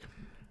was big.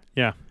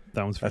 Yeah,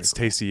 that one's very That's cool.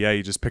 tasty. Yeah,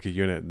 you just pick a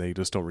unit and they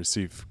just don't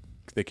receive.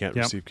 They can't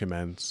Yep. receive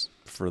commands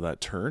for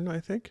that turn. I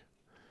think.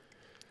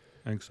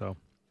 I think so.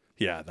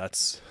 Yeah,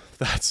 that's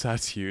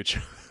huge.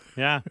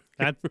 Yeah,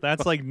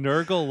 that's like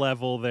Nurgle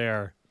level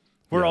there.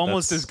 We're Yeah,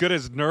 almost that's- as good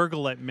as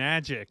Nurgle at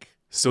Magic.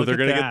 So Look they're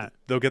at gonna that.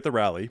 they'll get the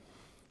rally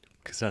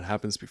because that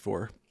happens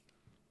before.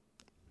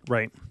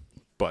 Right.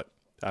 But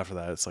after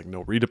that, it's like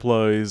no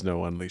redeploys,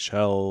 no unleash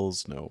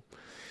hells, no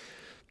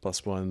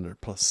 +1 or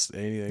plus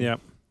anything.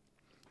 Yep.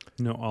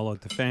 No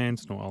all-out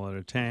defense, no all-out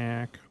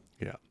attack.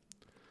 Yeah.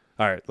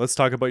 All right, let's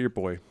talk about your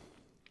boy.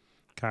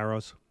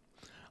 Kairos.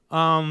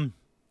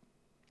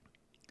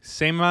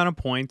 Same amount of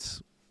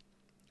points.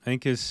 I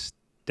think his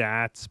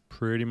stats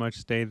pretty much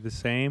stayed the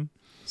same.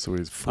 So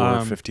he's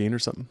 415 or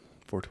something,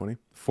 420.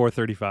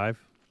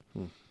 435.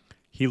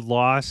 He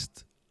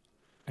lost.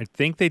 I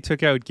think they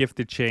took out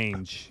Gifted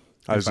Change.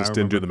 I if just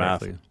didn't do the remember math.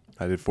 correctly.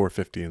 I did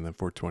 450 and then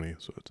 420,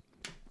 so it's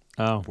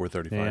Oh,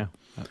 435.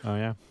 yeah. Oh,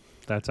 yeah.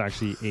 That's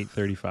actually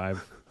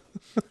 835.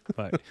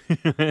 But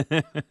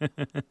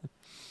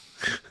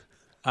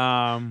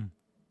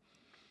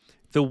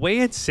the way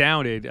it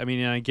sounded, I mean,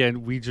 and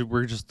again,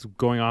 we're just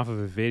going off of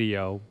a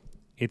video.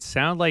 It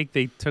sounded like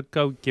they took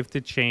out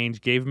Gifted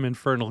Change, gave him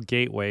Infernal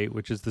Gateway,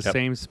 which is the Yep.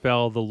 same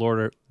spell the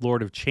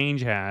Lord of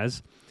Change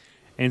has.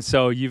 And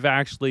so you've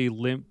actually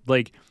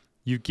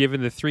you've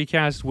given the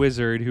 3-cast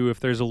wizard, who, if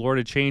there's a Lord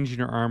of Change in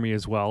your army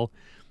as well,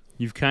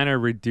 you've kind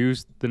of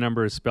reduced the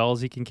number of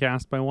spells he can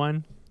cast by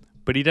 1.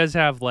 But he does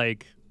have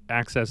like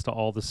access to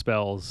all the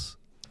spells.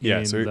 Yeah,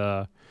 in so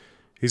the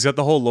he's got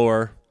the whole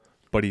lore,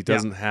 but he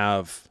doesn't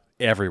have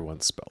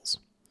everyone's spells.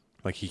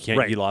 Like he can't.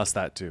 Right. He lost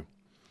that too.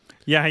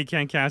 yeah, he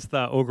can't cast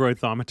the Ogre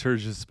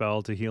Thaumaturge's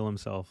spell to heal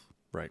himself.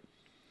 Right.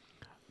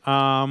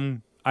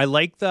 I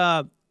like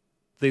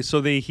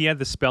he had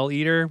the Spell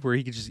Eater where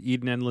he could just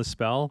eat an endless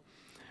spell,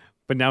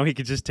 but now he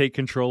could just take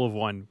control of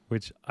one,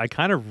 which I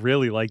kind of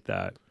really like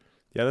that.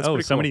 Yeah, that's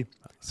pretty somebody's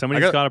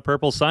got- got a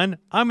purple sun.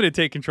 I'm going to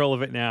take control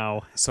of it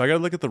now. cool. So I got to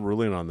look at the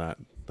ruling on that.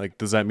 Like,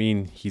 does that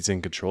mean he's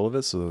in control of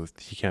it? So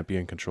he can't be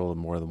in control of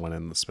more than one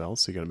end of the spell.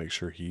 So you got to make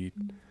sure he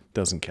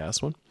doesn't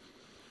cast one.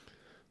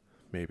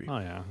 Maybe. Oh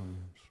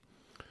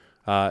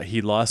yeah.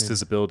 He lost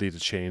his ability to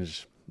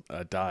change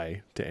a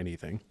die to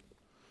anything.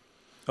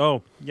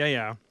 Oh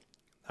yeah.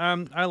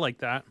 I like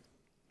that.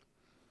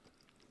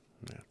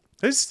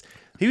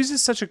 He was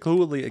just such a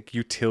cool like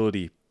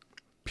utility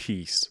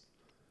piece,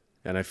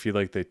 and I feel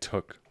like they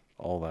took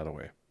all that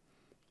away.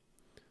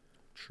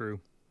 True.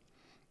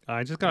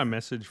 I just got a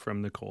message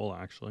from Nicole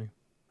actually.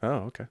 Oh,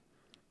 okay.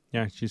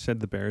 Yeah, she said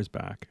the bear's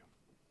back.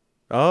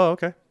 Oh,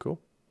 okay. Cool.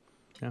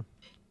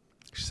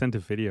 She sent a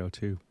video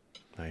too.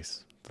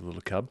 Nice. The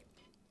little cub.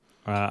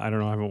 I don't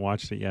know. I haven't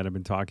watched it yet. I've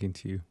been talking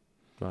to you.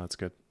 Well, that's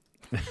good.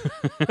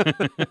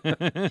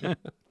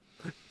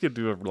 You could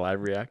do a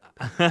live react.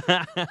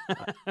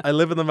 I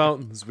live in the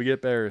mountains. We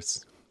get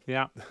bears.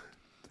 Yeah.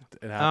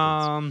 It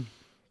happens.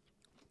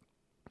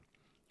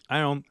 I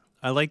don't.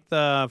 I like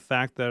the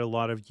fact that a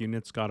lot of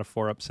units got a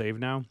 4-up save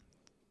now.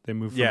 They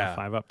moved from Yeah. a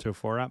 5-up to a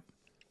 4-up.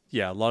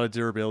 Yeah, a lot of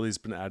durability has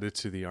been added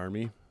to the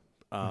army,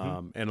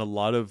 and a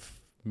lot of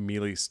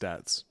melee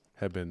stats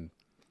have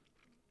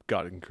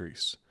got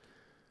increased.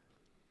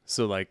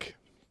 So like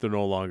they're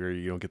no longer,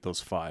 you don't get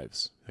those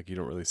 5s. Like you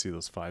don't really see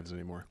those 5s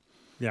anymore.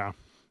 Yeah.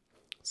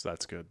 So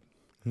that's good.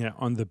 Yeah.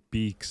 On the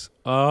beaks.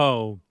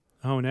 Oh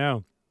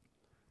no.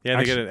 Yeah,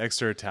 they get Actually- an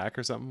extra attack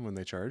or something when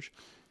they charge.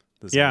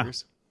 The Yeah.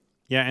 Zangers.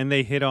 Yeah, and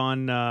they hit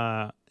on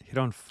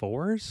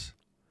 4s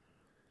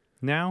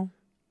now.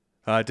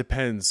 It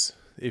depends.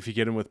 If you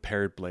get them with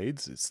paired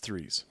blades, it's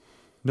 3s.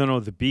 No,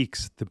 the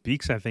beaks. The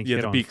beaks, I think, Yeah,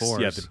 hit the on beaks. 4s.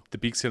 Yeah, the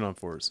beaks hit on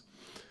 4s.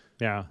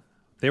 Yeah.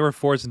 They were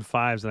 4s and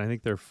 5s, and I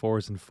think they're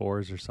 4s and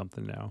 4s or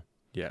something now.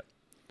 Yeah.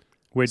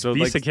 Which So,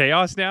 Beast like- of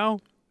Chaos now?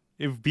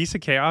 If Beast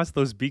of Chaos,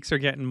 those beaks are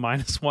getting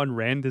 -1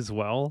 rend as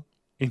well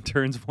in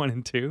turns 1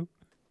 and 2.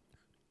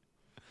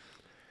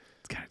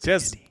 It's kind of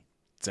Yes,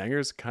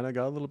 Zangers kind of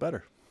got a little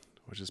better,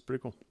 which is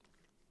pretty cool.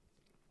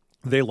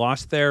 They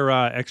lost their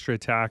extra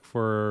attack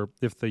for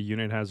if the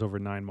unit has over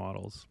 9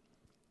 models.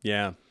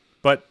 Yeah,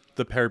 but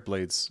the paired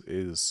blades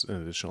is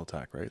an additional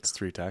attack, right? It's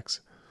 3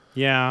 attacks.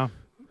 Yeah,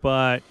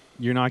 but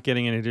you're not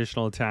getting an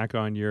additional attack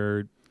on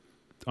your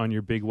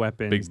big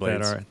weapons Big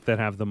blades. that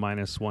have the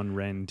 -1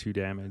 rend 2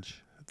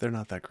 damage. They're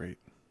not that great.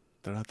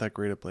 They're not that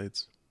great at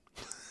blades.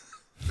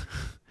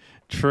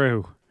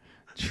 True.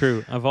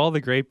 Of all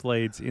the great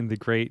blades in the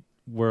great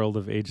world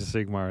of Age of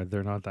Sigmar,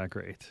 they're not that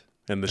great.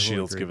 And the I will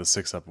shields agree. give a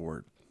 6-up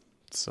word.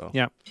 So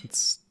Yeah,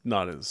 it's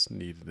not as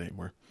needed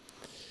anymore.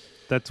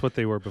 that's what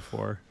they were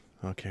before.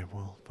 Okay,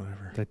 well,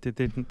 whatever.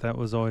 That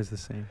was always the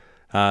same.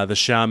 The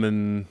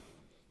shaman,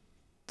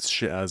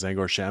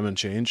 Zangor shaman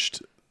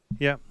changed.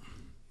 Yep.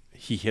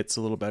 He hits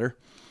a little better.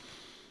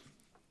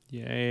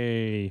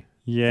 Yay.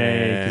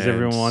 Because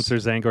everyone And- wants their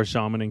Zangor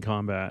Shaman in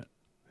combat.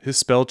 His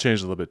spell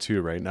changed a little bit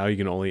too, right? Now you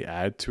can only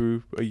add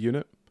to a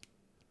unit.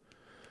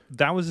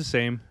 That was the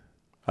same.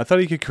 I thought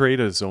he could create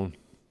his own.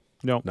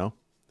 No. No?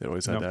 They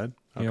always had Nope. to add?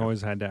 He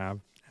always had to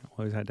add.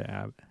 Always had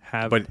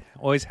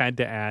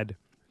to add.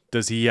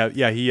 Does he have...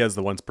 Yeah, he has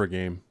the once per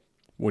game.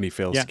 When he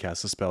fails Yeah. to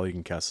cast a spell, he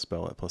can cast a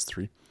spell at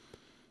 +3.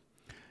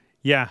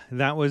 Yeah,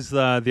 that was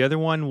the other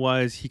one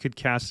was he could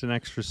cast an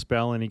extra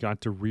spell and he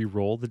got to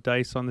re-roll the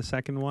dice on the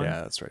second one.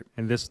 Yeah, that's right.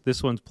 And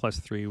this one's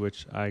 +3,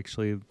 which I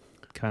actually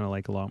kind of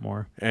like a lot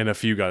more. And a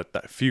few got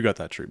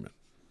that treatment.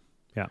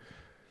 Yeah.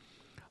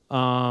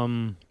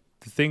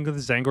 The thing with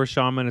the Zangor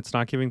Shaman, it's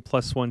not giving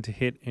 +1 to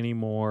hit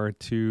anymore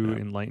to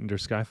Enlightened or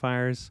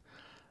Skyfires.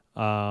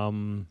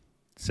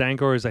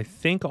 Zangor's, I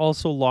think,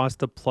 also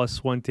lost a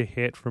 +1 to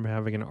hit from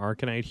having an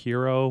Arcanite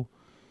hero,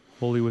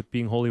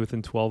 being wholly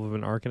within 12 of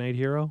an Arcanite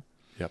hero.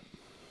 Yep.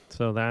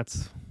 So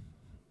that's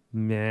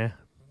meh.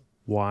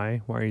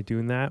 Why? Why are you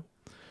doing that?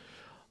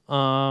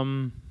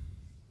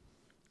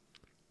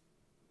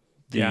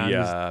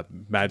 The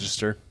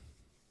Magister.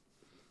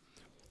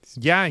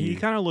 Yeah, he- he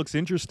kind of looks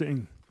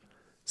interesting.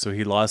 So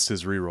he lost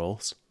his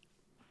rerolls.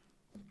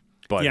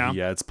 But Yeah.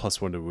 he adds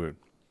 +1 to wound,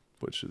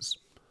 which is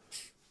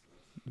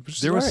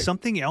There was alright.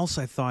 something else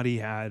I thought he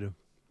had.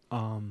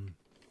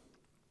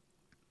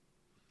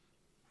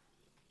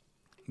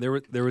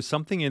 There was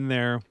something in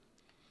there,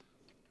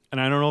 and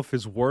I don't know if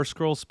his War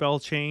Scroll spell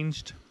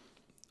changed.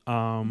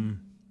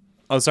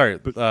 Oh, sorry.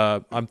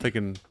 I'm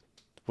thinking,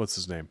 what's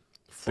his name?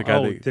 The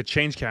guy The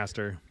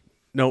Changecaster.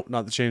 No,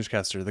 not the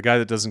Changecaster. The guy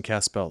that doesn't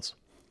cast spells.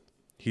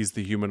 He's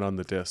the human on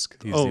the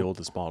disc. He's Oh. the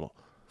oldest model.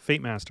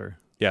 Fate Master.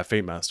 Yeah,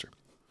 Fate Master.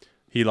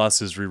 He lost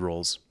his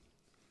rerolls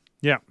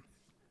Yeah.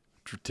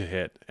 to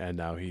hit, and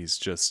now he's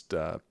just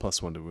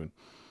 +1 to wound.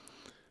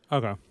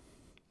 Okay.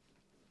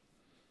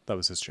 That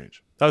was his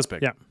change. That was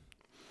big. Yeah.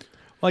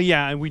 Well,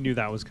 yeah, and we knew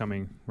that was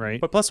coming, right?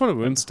 But +1 to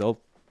wound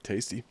still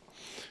tasty.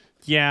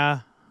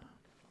 Yeah.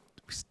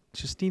 We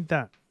just need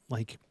that.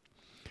 Like,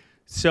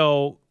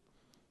 so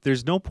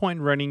there's no point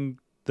in running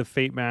the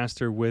Fate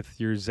Master with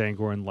your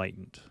Zangor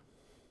Enlightened.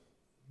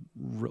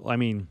 I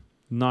mean,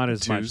 not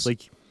as much. Twos.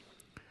 Like,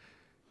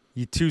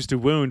 you 2s to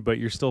wound, but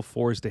you're still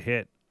 4s to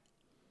hit.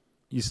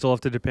 You still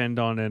have to depend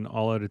on an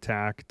all-out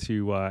attack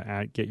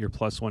to get your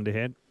 +1 to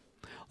hit.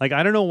 Like,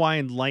 I don't know why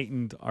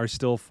Enlightened are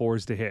still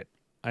 4s to hit.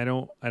 I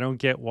don't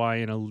get why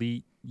an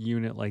elite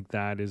unit like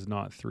that is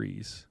not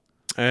 3s.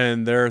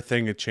 And their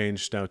thing had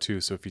changed now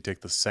too. So if you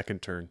take the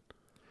second turn,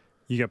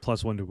 You get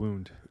 +1 to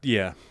wound.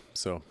 yeah.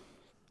 So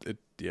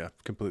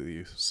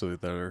completely. So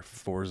that are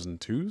 4s and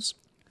 2s.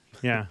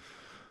 Yeah.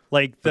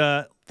 Like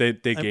They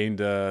gained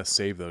a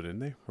save though, didn't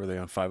they? Were they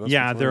on 5 ups?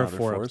 yeah, before? they're a Now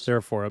 4 up. 4s? They're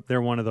a 4 up.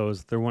 They're one of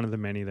those. They're one of the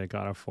many that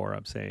got a 4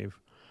 up save.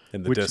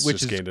 And the which disc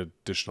just is- gained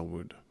additional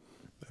wound,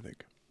 I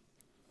think.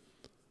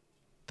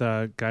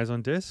 The guys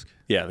on disc,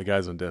 Yeah, the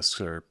guys on discs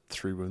are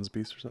 3 wounds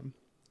apiece or something.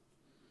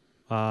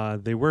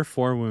 they were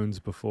 4 wounds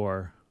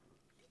before.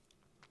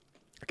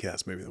 Okay,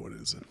 that's maybe what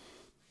it is then.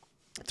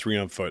 3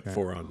 on foot, Okay.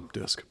 4 on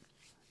disc.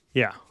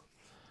 Yeah.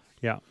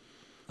 Yeah.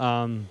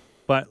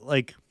 But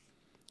like,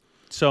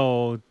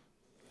 so,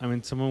 I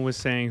mean, someone was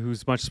saying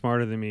who's much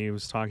smarter than me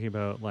was talking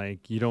about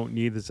like, you don't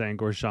need the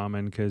Zangor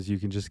Shaman because you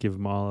can just give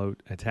them all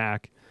out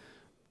attack.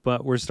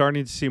 But we're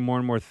starting to see more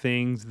and more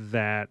things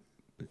that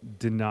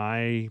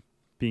deny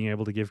being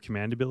able to give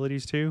command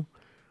abilities to.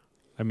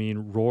 I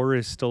mean, Roar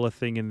is still a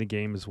thing in the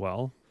game as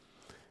well.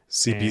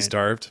 CP And-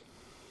 starved.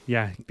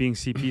 Yeah, being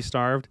CP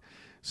starved.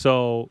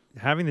 So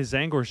having the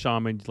Zangor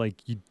Shaman,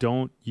 like you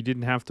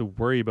didn't have to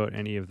worry about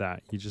any of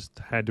that. You just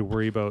had to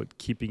worry about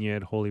keeping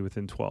it wholly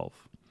within 12.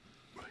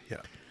 Yeah.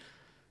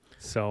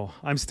 So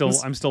I'm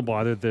still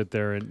bothered that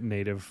they're a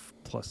native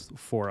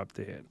 +4 up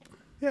to hit.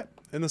 Yeah.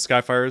 And the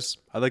Skyfires,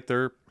 I like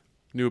their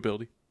new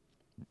ability.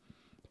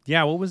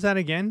 Yeah, what was that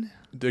again?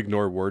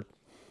 Ignore ward.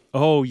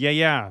 Oh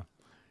yeah.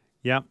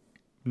 Yep.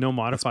 No pretty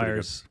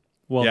modifiers.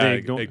 Well, yeah, they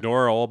ignore.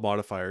 ignore all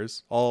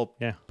modifiers, all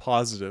Yeah.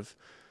 positive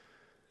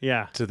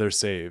Yeah. to their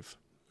save.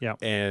 Yeah.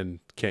 And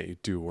can't you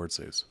do ward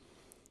saves?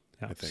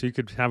 Yeah. I think. So you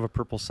could have a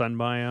purple sun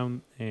by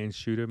him and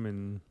shoot him,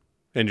 and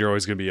And you're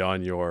always going to be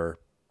on your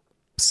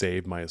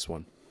save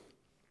 -1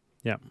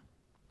 yeah.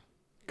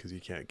 because you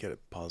can't get it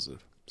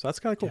positive. So that's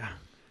kind of cool. Yeah.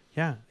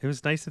 Yeah, it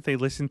was nice that they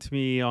listened to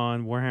me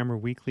on Warhammer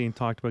Weekly and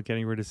talked about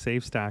getting rid of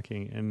save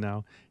stacking. And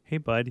now, hey,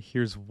 bud,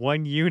 here's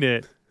one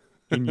unit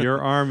in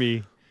your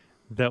army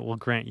that will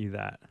grant you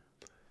that.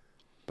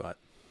 But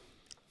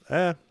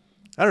I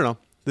don't know.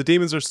 The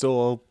demons are still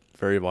all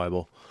very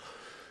viable.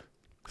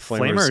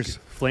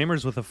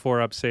 Flamers with a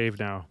 4-up save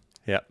now.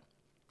 Yeah.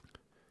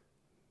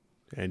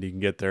 And you can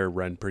get their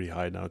Ren pretty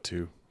high now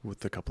too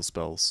with a couple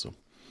spells. So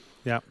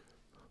Yeah.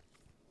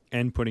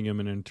 And putting him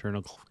in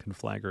internal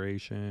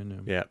conflagration.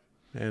 And, yeah.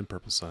 And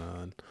Purple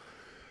Sun.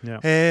 yeah.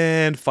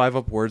 And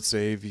 5-up ward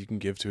save you can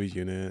give to a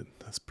unit.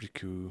 That's pretty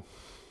cool.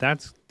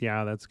 That's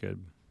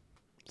good.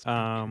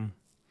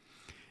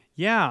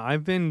 Yeah,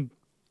 I've been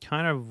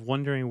kind of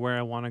wondering where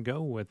I want to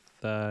go with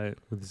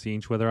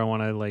Tzeentch, whether I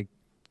want to like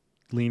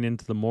lean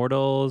into the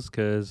mortals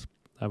because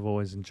I've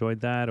always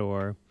enjoyed that,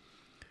 or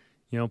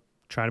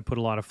try to put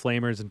a lot of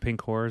flamers and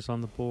pink horrors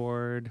on the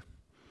board.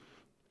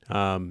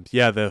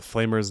 Yeah, the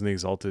Flamers and the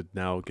Exalted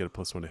now get a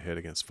 +1 to hit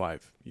against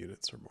 5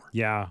 units or more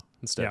Yeah,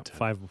 instead yeah, of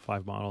 10.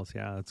 five models.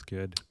 Yeah, that's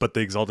good. But the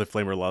Exalted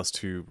Flamer lost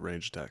 2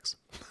 range attacks.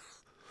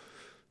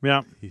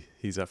 Yeah,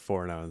 He's at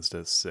 4 now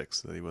instead of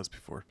 6 that he was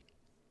before.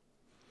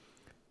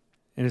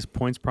 and his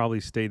points probably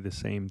stayed the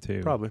same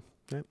too. Probably.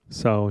 Yeah.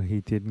 So he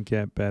didn't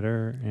get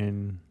better,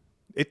 and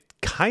It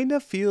kind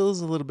of feels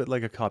a little bit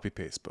like a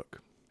copy-paste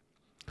book.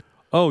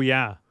 oh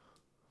yeah,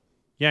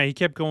 he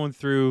kept going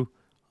through,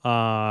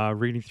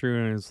 reading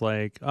through, and it's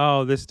like,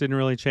 oh, this didn't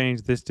really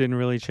change. This didn't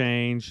really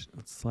change.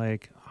 It's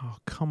like, oh,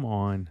 come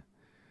on.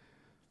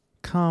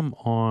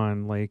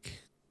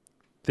 Like,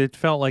 it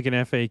felt like an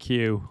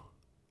FAQ.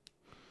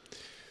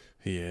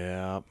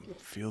 Yeah,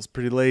 feels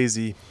pretty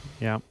lazy.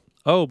 Yeah.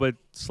 Oh, but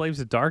Slaves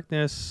of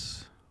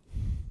Darkness,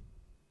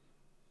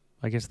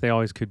 I guess they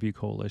always could be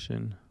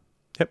Coalition.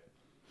 Yep.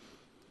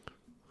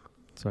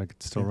 So I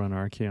could still Yeah. run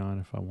Archeon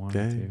if I Yeah,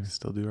 wanted you to.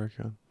 still do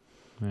Archon.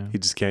 Yeah. You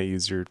just can't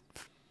use your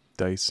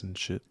dice and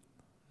shit.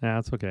 Yeah,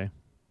 that's okay.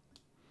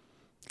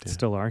 It's Yeah.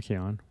 still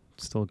Archeon.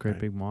 It's still a great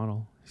Right. big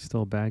model. He's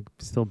still a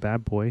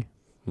bad boy.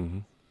 Mm-hmm.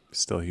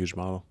 Still a huge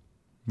model.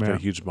 Got Yeah. a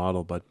huge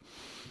model, but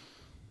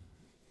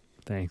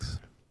Thanks.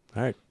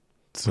 all right.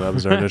 So that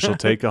was our initial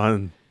take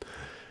on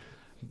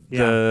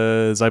Yeah.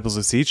 the Disciples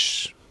of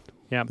Siege.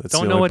 Yeah. that's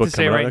Don't the know only what to book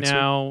say coming out right next week?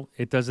 now.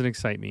 It doesn't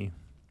excite me.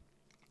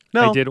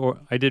 No,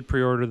 I did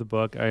pre-order the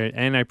book.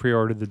 I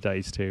pre-ordered the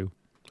dice too.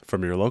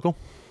 from your local.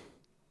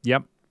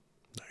 Yep.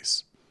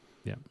 Nice.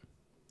 Yep.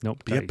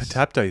 Nope. You have Dice.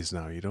 Patap dice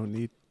now. You don't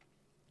need.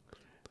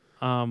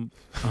 I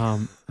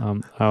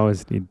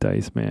always need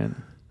dice,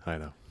 man. I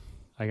know.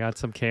 I got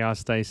some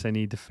chaos dice I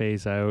need to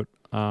phase out.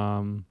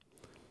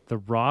 The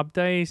Rob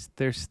dice,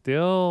 I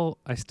still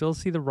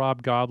see the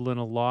Rob Goblin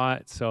a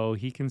lot, so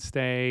he can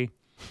stay.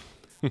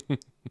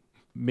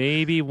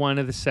 Maybe one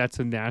of the sets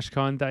of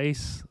Nashcon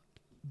dice.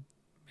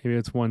 Maybe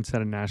it's one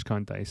set of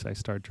Nashcon dice I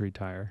start to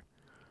retire.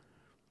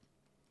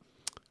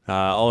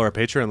 All our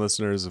Patreon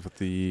listeners with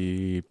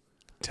the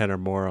 10 or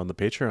more on the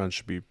Patreon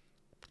should be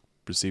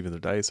receiving their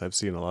dice. I've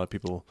seen a lot of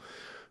people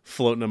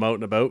floating them out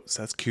and about,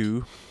 so that's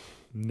cool.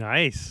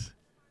 Nice.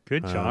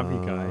 Good job,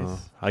 you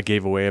guys. I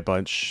gave away a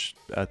bunch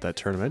at that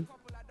tournament,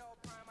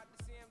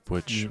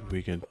 which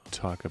we can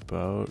talk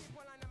about.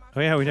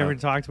 Oh, yeah, we never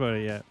talked about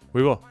it yet.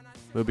 We will.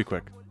 It'll be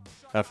quick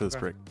after this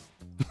break.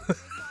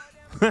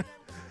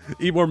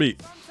 Eat more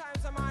meat.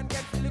 Sometimes a man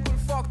gets a little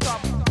fucked up.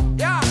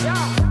 Yeah.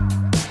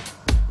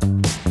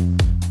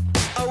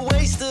 I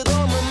wasted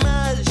all my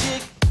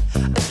magic,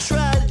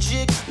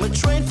 tragic. My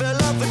train fell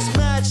off its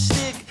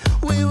matchstick.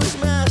 We was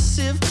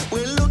massive.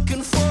 We're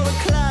looking for a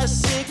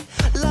classic,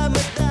 like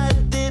my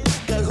dad did.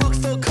 Got hooked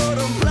for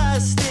cotton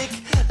plastic,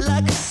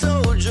 like a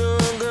soldier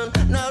undone.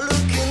 Now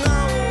looking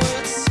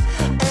onwards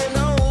and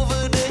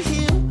over the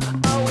hill.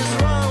 I was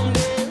wrong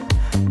then,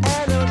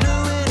 and I'll do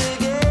it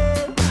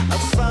again. I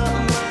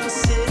found mine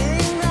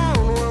sitting down,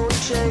 won't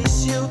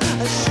chase you.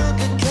 A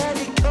sugar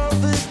candy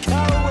covered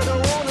cow, but I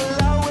won't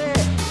allow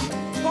it.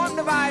 On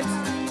the vibes.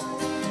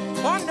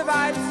 On the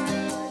vibes.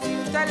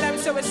 Tell them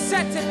so we're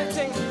setting the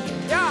thing.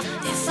 Yeah.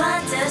 If I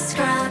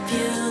describe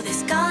you,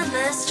 this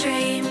godless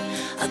dream,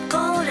 a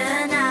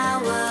golden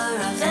hour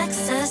of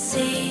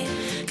ecstasy,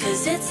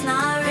 'cause it's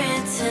not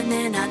written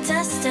in our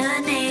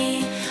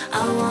destiny.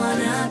 I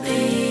wanna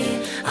be,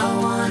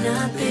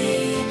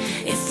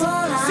 if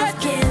all I've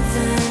given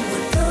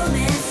would bloom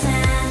in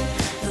sand,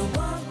 the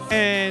world will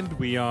And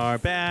we are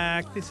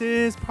back. This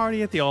is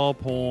Party at the All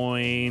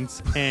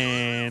Points.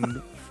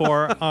 And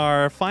for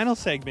our final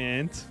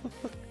segment,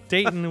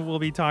 Dayton will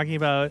be talking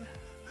about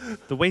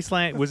the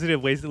Wasteland. Was it a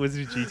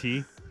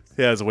GT?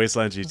 Yeah, it's a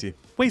Wasteland GT.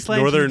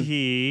 Wasteland Northern-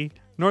 GT.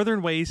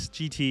 Northern Waste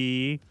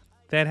GT.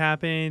 That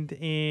happened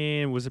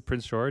in, was it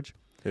Prince George?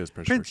 It was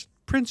Prince George.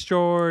 Prince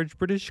George,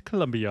 British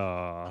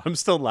Columbia. I'm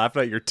still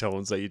laughing at your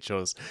tones that you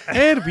chose.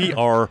 And we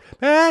are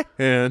back.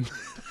 And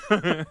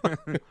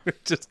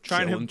just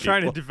I'm killing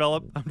trying to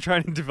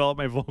people develop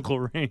my vocal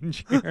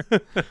range here.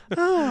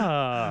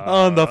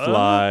 on the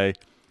fly.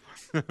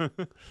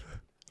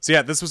 So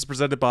yeah, this was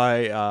presented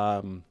by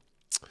the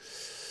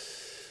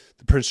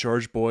Prince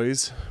George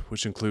boys,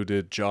 which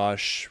included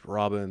Josh,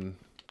 Robin,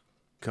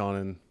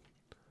 Conan,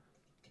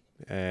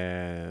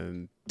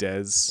 and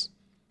Dez,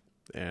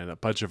 and a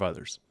bunch of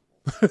others.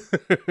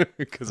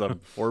 Because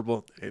I'm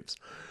horrible at names.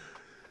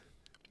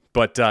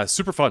 But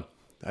super fun.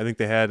 I think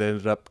they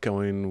ended up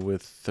going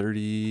with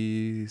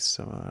 30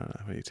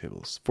 how many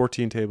tables?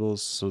 14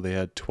 tables, so they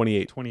had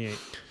 28. 28.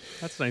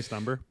 That's a nice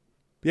number.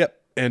 Yep.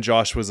 And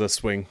Josh was a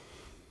swing.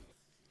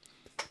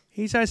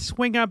 He's a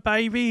swinger,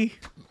 baby.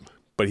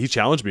 But he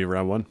challenged me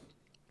round one.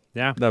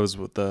 Yeah. That was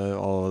what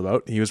all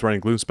about. He was running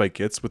Gloom Spike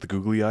kits with the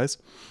googly eyes.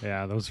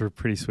 Yeah, those were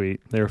pretty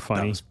sweet. They were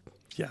funny.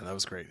 That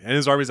was great. And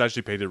his armies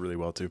actually painted really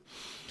well too.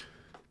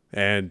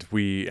 And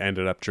we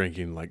ended up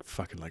drinking like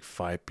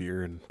 5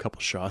 beer and a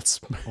couple shots.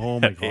 Oh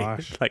my at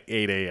gosh. like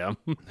 8 a.m.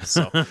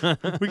 So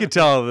we could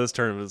tell how this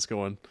tournament is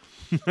going.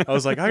 I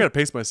was like, I got to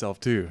pace myself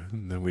too.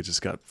 And then we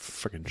just got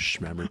freaking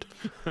schmammered.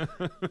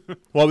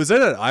 Well, it was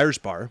at an Irish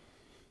bar.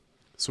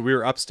 So we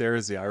were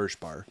upstairs, the Irish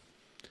bar.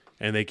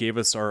 And they gave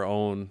us our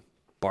own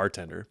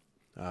bartender,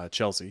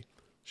 Chelsea.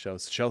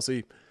 Shouts to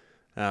Chelsea.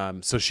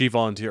 So she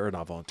but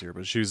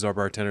she was our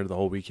bartender the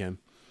whole weekend.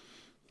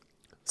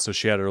 So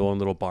she had her own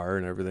little bar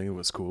and everything. It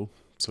was cool.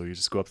 So you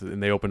just go up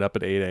and they opened up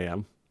at 8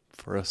 a.m.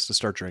 for us to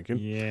start drinking.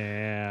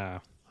 Yeah.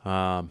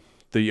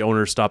 The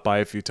owner stopped by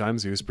a few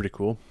times. He was pretty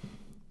cool,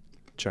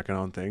 checking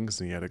on things,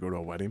 and he had to go to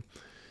a wedding.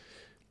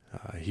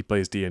 He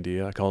plays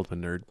D&D. I called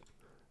him a nerd.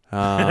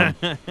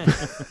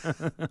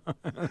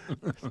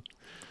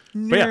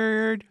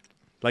 Nerd.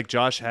 Like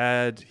Josh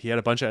he had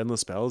a bunch of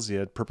endless spells. He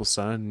had Purple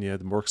Sun. He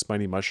had the Mork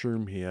Spiny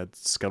Mushroom. He had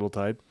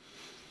Scuttletide.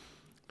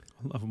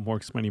 I love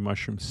Mork's Mighty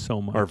Mushroom so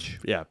Or much.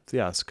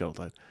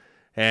 Scuttletide.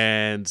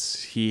 And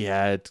he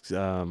had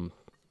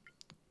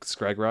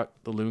Scragrot,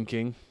 the Loon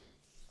King.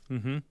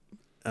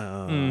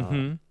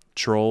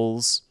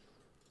 Trolls.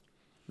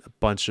 A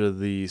bunch of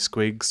the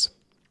Squigs.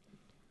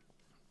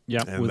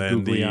 Yeah, And with then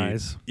googly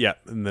eyes. Yeah,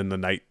 and then the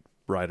Night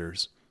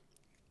Riders.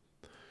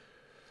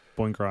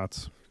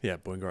 Boingrots. Yeah,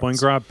 Boingrots.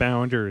 Boingrot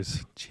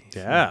Bounders. Jeez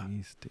Yeah.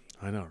 Louise, dude.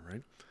 I know,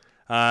 right?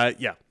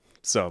 Yeah.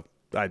 So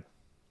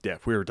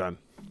we were done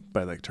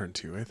by like turn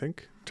 2, I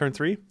think. Turn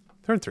 3?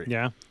 Turn 3.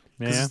 Yeah.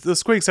 'Cause Yeah. the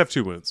Squigs have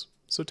 2 wounds,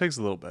 so it takes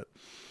a little bit.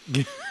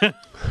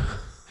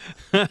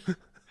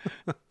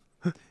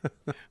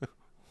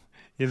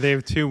 Yeah, they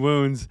have 2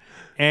 wounds,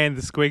 and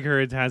the Squig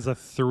Herd has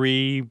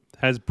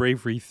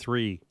bravery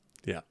 3.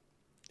 Yeah.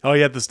 Oh,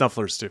 yeah, the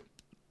Snufflers too.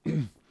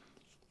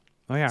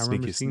 Oh yeah, I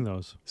remember Sneaky seeing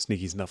those.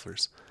 Sneaky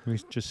snufflers.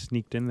 We just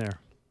sneaked in there.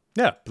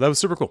 Yeah, but that was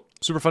super cool.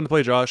 Super fun to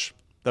play Josh.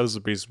 That was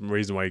the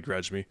reason why he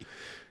grudged me.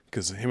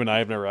 Because him and I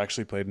have never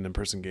actually played an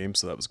in-person game,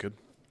 so that was good.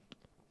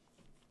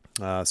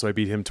 So I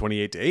beat him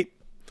 28-8.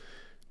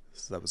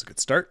 So that was a good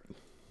start.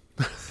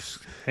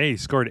 Hey, he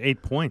scored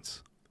 8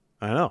 points.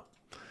 I know.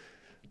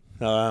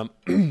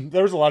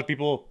 There was a lot of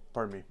people.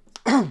 Pardon me.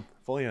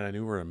 If only I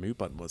knew where a mute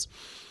button was.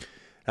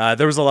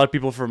 There was a lot of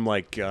people from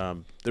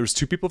there was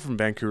 2 people from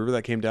Vancouver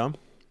that came down.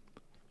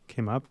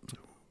 Came up.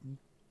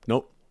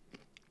 Nope.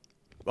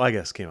 Well, I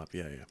guess came up.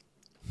 Yeah.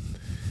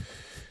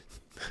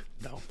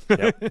 No.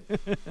 Yep.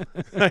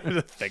 I had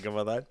to think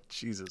about that.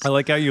 Jesus. I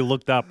like how you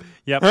looked up.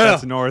 Yep,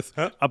 that's north.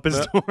 Up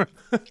is north.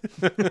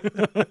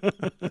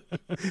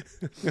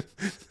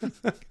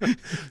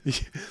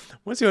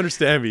 Once you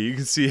understand me, you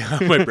can see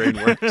how my brain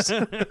works.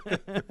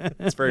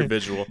 It's very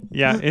visual.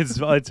 Yeah,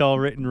 it's all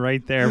written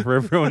right there for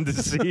everyone to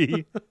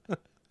see.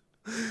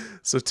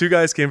 So 2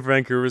 guys came from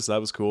Vancouver, so that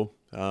was cool.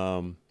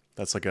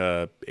 That's like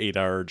a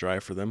 8-hour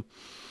drive for them.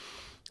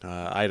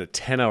 I had a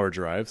 10-hour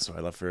drive, so I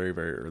left very,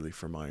 very early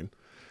for mine.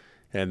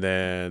 And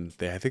then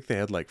I think they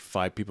had like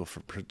 5 people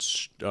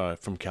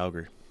from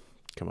Calgary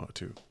come out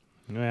too.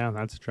 Yeah,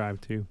 that's a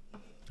drive too.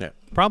 Yeah.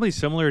 Probably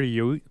similar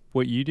to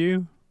what you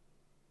do,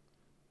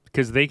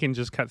 because they can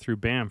just cut through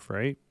Banff,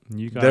 right? And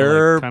you got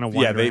They're kind of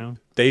wind around.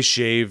 they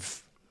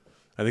shave.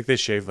 I think they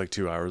shave like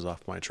 2 hours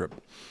off my trip.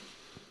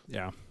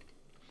 Yeah.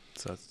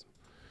 So that's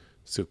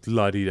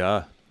la di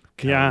da.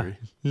 Yeah,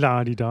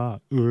 la di da.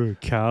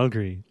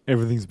 Calgary.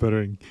 Everything's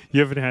better. You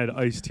haven't had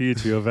iced tea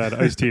until you've had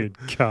iced tea in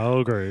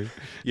Calgary.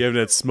 You haven't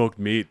had smoked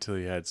meat till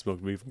you had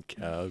smoked meat from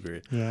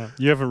Calgary. Yeah.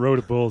 You haven't rode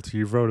a bull till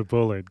you've rode a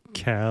bull in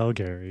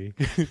Calgary.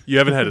 You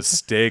haven't had a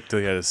steak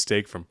till you had a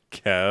steak from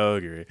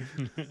Calgary.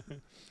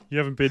 You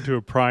haven't been to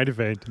a Pride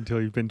event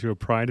until you've been to a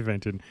Pride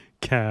event in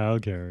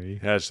Calgary.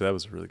 Actually, that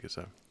was a really good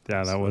time.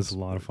 Yeah, that was a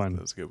lot of fun.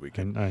 That was a good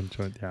weekend. I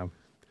enjoyed. Yeah.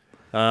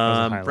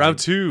 highlight. Round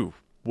 2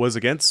 was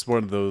against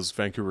one of those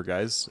Vancouver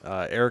guys,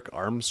 Eric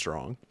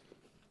Armstrong.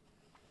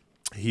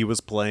 He was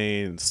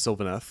playing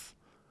Sylvaneth.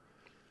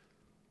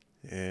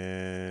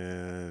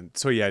 And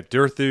so, yeah,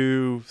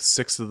 Durthu,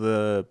 6 of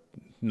the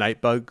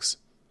Night Bugs,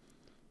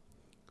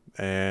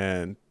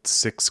 and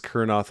 6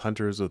 Kurnoth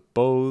Hunters with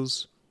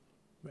bows,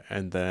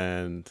 and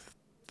then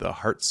the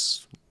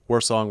Hearts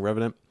Warsong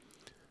Revenant,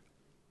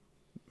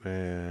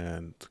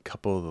 and a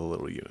couple of the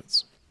little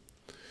units.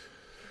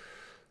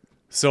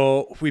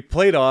 So we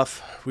played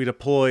off, we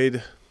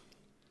deployed,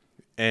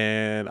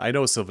 and I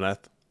know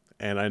Sylvaneth,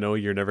 and I know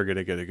you're never going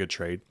to get a good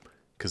trade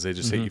because they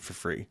just hit you for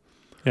free.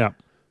 Yeah.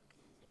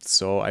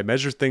 So I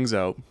measured things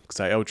out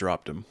because I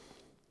outdropped him.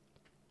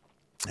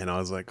 And I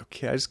was like,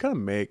 okay, I just got to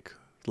make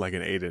like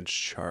an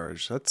 8-inch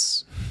charge.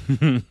 That's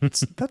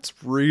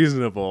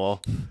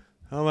reasonable.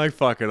 I'm like,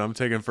 fuck it, I'm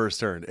taking first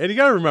turn. And you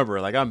got to remember,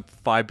 like, I'm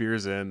 5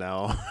 beers in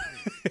now.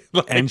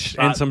 Like, And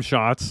some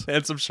shots.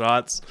 and some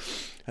shots.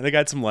 I think I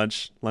had some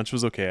lunch. Lunch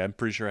was okay. I'm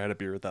pretty sure I had a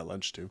beer with that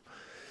lunch too.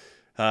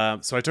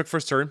 So I took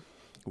first turn,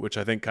 which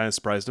I think kind of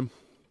surprised him.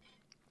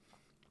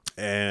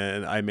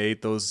 And I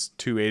made those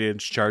 2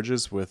 8-inch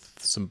charges with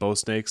some bow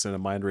snakes and a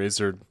Mind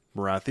Razor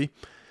Marathi.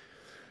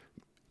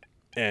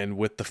 And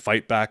with the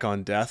fight back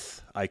on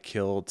death, I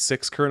killed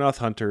 6 Kurnoth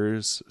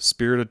Hunters,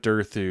 Spirit of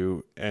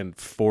Durthu, and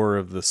 4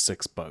 of the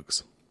 6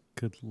 bugs.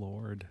 Good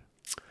Lord.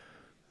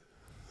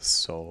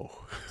 So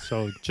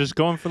just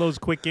going for those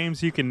quick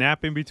games you can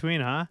nap in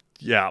between, huh?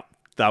 yeah,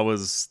 that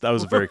was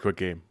a very quick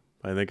game.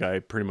 I think I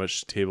pretty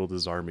much tabled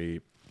his army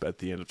at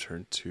the end of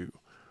turn 2.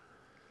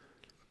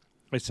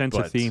 I sense a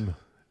But- theme.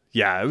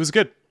 Yeah, it was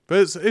good.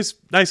 But it's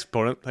nice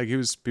opponent. Like he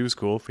was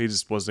cool. He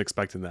just wasn't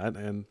expecting that,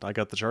 and I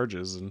got the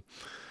charges, and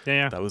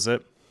Yeah. that was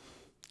it.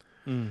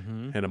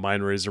 Mm-hmm. And a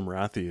Mind Razor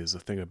Marathi is a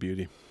thing of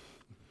beauty.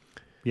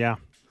 Yeah.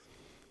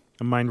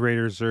 A Mind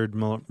Raider Zerd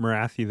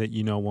Marathi that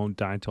you know won't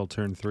die until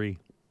turn 3.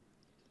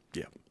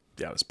 Yeah,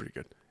 it was pretty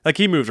good. Like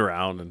he moved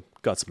around and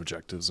got some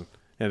objectives and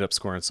ended up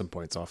scoring some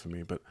points off of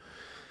me. But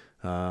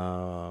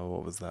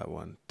what was that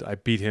one? I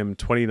beat him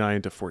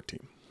 29-14.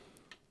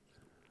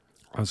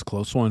 That was a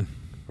close one.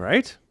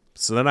 Right?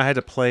 So then I had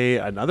to play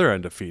another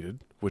undefeated,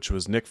 which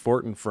was Nick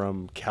Fortin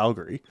from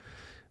Calgary.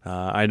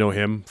 I know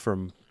him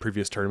from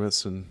previous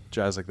tournaments and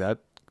jazz like that.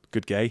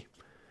 Good guy.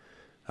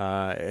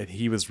 And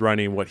he was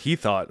running what he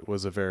thought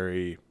was a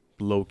very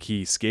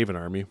low-key Skaven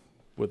army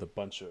with a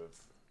bunch of...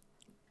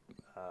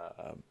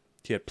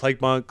 he had Plague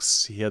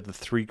Monks. He had the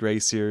 3 Grey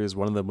Seers.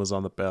 One of them was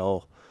on the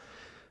bell.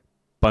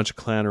 Bunch of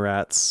Clan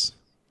Rats.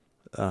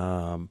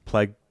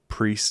 Plague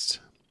Priest.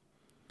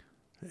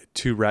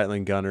 2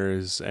 Rattling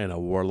Gunners. And a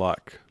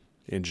Warlock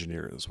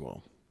Engineer as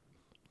well.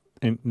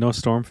 And no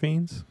Storm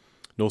Fiends?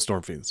 No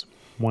Storm Fiends.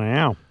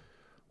 Wow.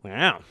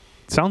 Wow.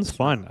 Sounds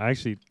fun.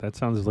 Actually, that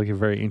sounds like a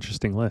very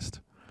interesting list.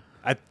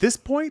 At this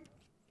point,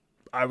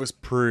 I was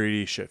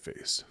pretty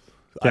shit-faced.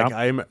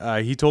 Yeah.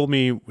 Like he told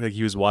me like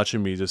he was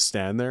watching me just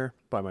stand there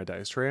by my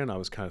dice tray, and I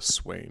was kind of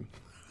swaying.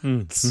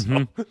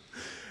 So,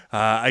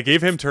 I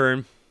gave him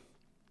turn.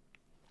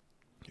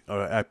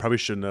 I probably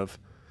shouldn't have.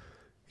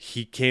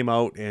 he came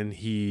out and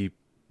he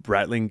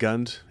rattling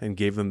gunned and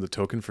gave them the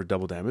token for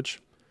double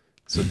damage.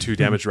 So 2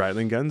 damage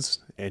rattling guns,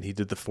 and he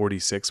did the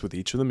 46 with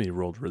each of them. He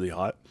rolled really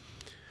hot.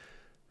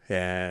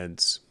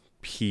 And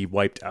he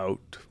wiped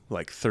out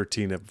like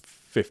 13 of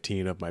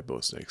 15 of my bow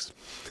snakes.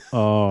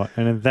 Oh,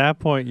 and at that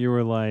point you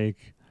were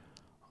like,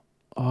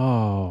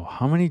 oh,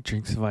 how many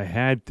drinks have I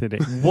had today?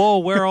 Whoa,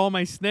 where are all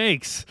my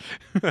snakes?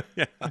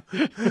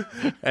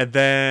 And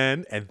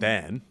then he And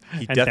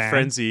death then?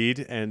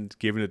 frenzied and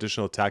gave an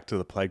additional attack to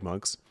the plague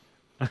monks.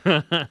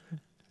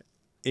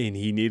 And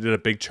he needed a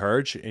big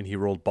charge, and he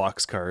rolled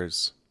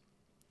boxcars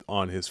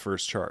on his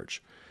first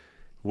charge,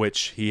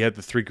 which he had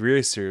the 3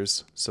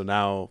 Cuirassiers. So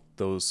now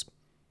those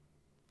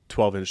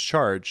 12-inch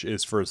charge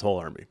is for his whole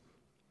army.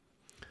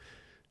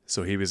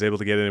 So he was able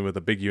to get in with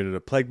a big unit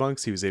of plague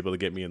monks. He was able to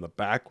get me in the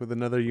back with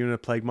another unit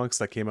of plague monks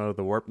that came out of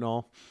the warp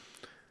null.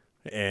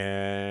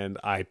 And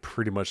I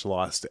pretty much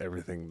lost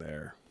everything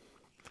there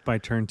By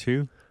turn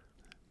 2?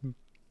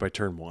 by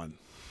turn 1.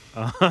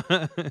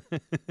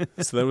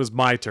 So that was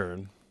my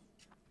turn.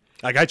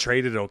 Like, I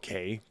traded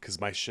okay because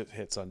my shit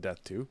hits on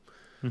death too.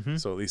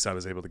 So at least I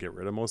was able to get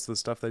rid of most of the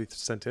stuff that he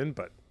sent in,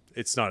 but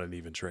it's not an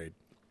even trade.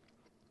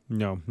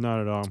 No, not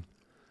at all.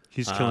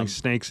 He's killing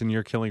snakes and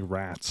you're killing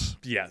rats.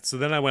 Yeah, so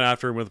then I went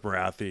after him with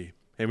Marathi,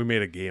 and we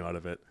made a game out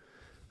of it.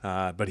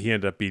 But he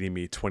ended up beating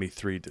me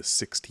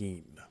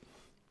 23-16.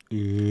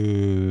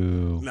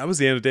 Ooh. And that was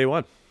the end of day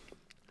 1.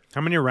 How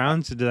many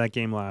rounds did that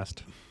game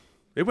last?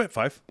 It went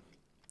 5.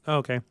 Oh,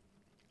 okay.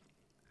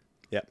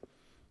 Yeah.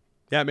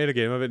 Yeah, I made a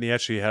game of it, and he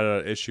actually had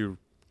an issue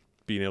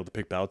being able to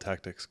pick battle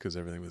tactics because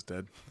everything was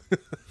dead.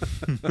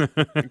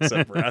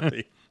 Except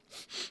Marathi.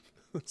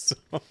 So...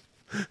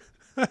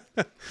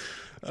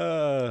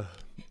 so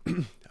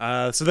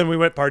then we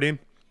went partying.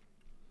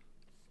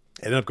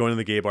 Ended up going to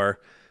the gay bar.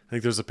 I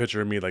think there's a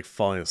picture of me like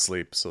falling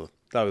asleep. So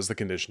that was the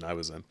condition I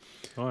was in.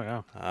 Oh,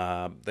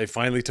 yeah. They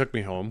finally took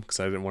me home because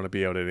I didn't want to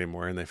be out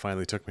anymore, and they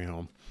finally took me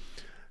home.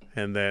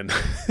 And then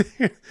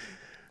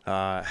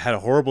had a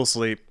horrible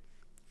sleep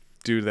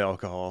due to the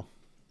alcohol.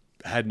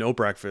 Had no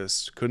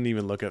breakfast. Couldn't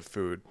even look at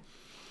food.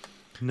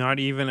 Not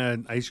even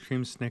an ice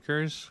cream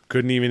Snickers?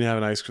 Couldn't even have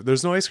an ice cream.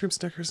 There's no ice cream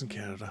Snickers in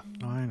Canada.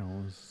 Oh, I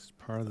know. It's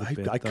part of the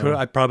bit,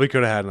 I probably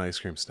could have had an ice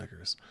cream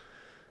Snickers.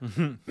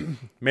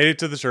 Made it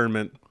to the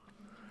tournament,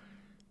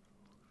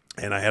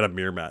 and I had a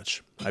mirror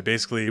match. I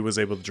basically was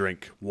able to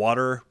drink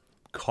water,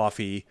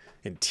 coffee,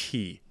 and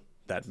tea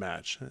that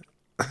match.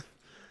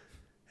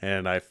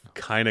 And I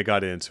kind of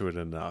got into it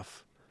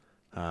enough.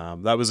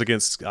 That was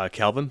against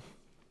Calvin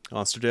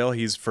Osterdale.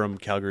 He's from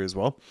Calgary as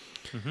well.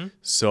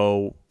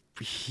 So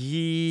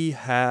he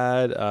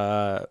had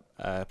a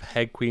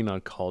Hag Queen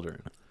on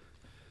Cauldron,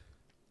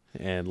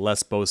 and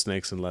less bow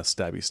snakes and less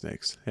stabby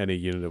snakes, and a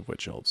unit of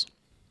witch elves.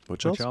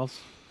 Witch elves?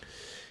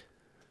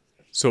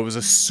 So it was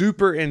a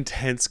super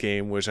intense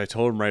game, which I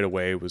told him right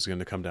away was going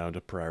to come down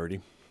to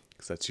priority,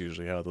 because that's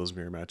usually how those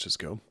mirror matches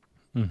go.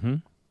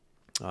 It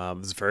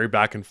was very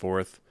back and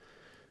forth.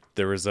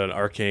 There was an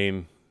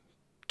arcane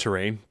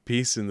terrain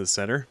piece in the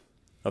center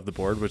of the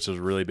board, which was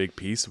a really big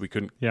piece we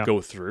couldn't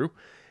go through,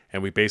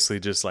 and we basically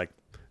just like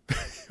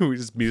we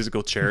just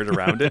musical chaired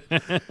around it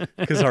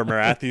because our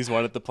Marathis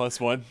wanted the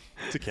 +1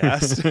 to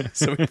cast.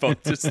 So we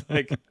both just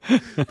like,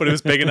 but it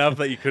was big enough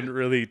that you couldn't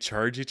really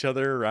charge each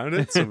other around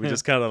it. So we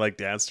just kind of like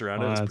danced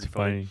around it. It was That's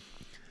pretty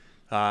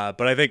funny.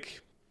 But I think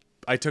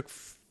I took,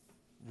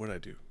 what did I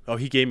do? Oh,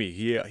 he gave me,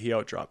 he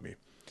outdropped me.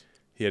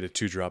 He had a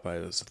 2-drop, I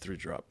had a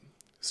 3-drop.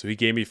 So he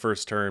gave me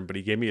first turn, but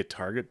he gave me a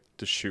target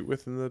to shoot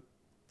with in the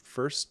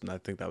first. And I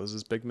think that was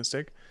his big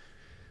mistake.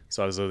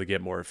 So I was able to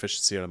get more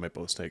efficiency out of my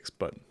bow snakes.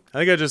 But I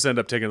think I just ended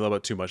up taking a little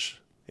bit too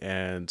much.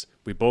 And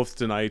we both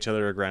deny each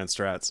other our grand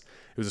strats.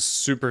 It was a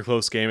super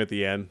close game at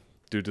the end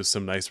due to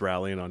some nice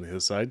rallying on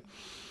his side.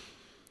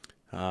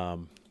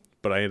 But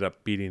I ended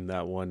up beating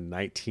that one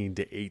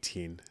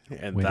 19-18.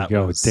 And Way that to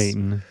go, was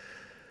Dayton.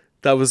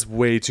 That was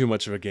way too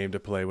much of a game to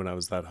play when I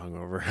was that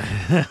hungover.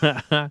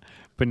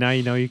 But now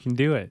you know you can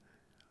do it.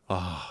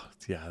 Oh,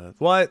 yeah.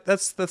 Well,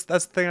 that's the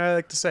thing I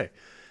like to say.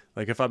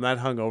 Like, if I'm that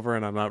hungover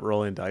and I'm not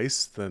rolling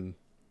dice, then,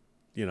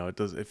 you know,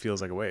 it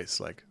feels like a waste.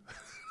 Like,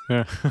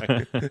 if I'm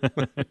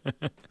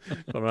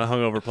not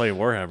hungover playing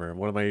Warhammer,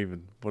 what am I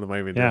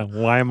even Yeah,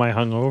 doing? why am I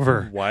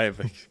hungover? Why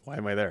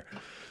am I there?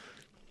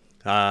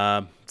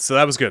 So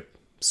that was good.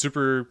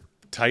 Super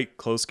tight,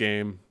 close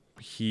game.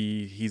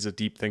 He's a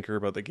deep thinker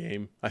about the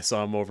game. I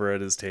saw him over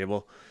at his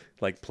table,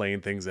 like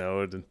playing things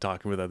out and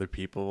talking with other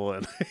people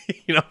and,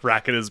 you know,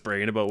 racking his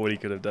brain about what he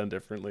could have done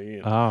differently.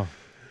 And, Oh,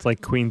 it's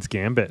like Queen's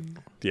Gambit.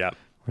 yeah.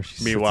 Where she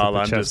sits Meanwhile, at the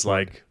I'm just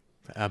chessboard. like,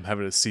 I'm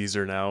having a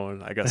Caesar now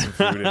and I got some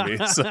food in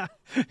me. So.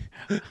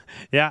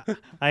 Yeah,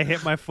 I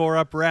hit my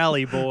 4-up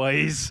rally,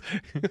 boys.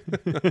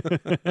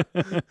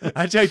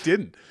 Actually, I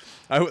didn't.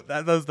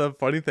 That was the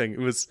funny thing. It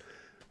was,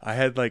 I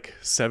had like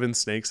 7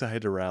 snakes I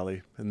had to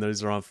rally, and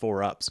those are on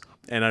 4-ups.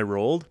 And I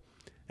rolled,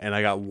 and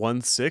I got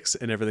 1 6,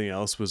 and everything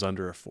else was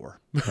under a 4.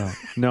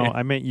 No,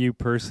 I meant you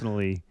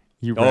personally.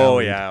 You Oh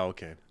rallied. yeah,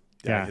 okay.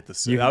 Yeah, I hit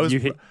the. you, I was. you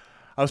hit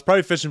I was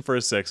probably fishing for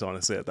a 6,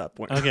 honestly, at that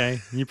point. Okay,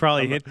 you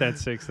probably hit that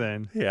 6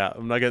 then. Yeah,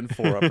 I'm not getting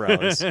 4 up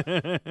rallies. All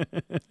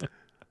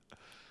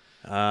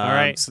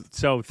right,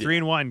 so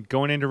 3-1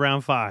 going into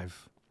round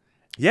 5.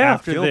 Yeah.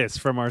 After this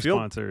from our feel-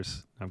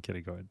 sponsors. I'm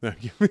kidding. Go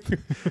ahead.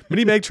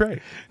 Mini Mag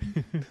Trey.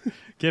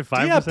 Get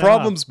 5%. Do you have off.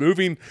 problems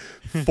moving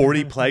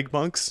 40 plague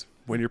monks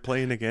when you're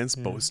playing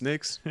against bow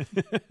snakes?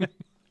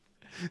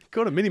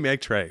 Go to Mini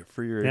Mag Tray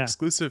for your Yeah.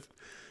 exclusive,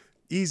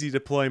 easy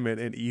deployment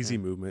and easy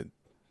movement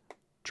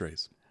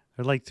trays.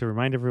 I'd like to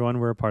remind everyone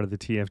we're a part of the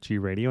TFG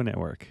radio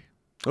network.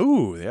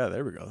 Oh, yeah,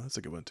 there we go. That's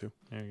a good one too.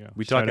 There you go.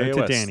 We Shout talk out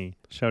AOS. to Danny.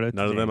 Shout out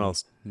None to of them Danny.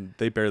 else.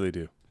 They barely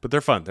do, but they're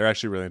fun. They're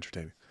actually really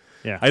entertaining.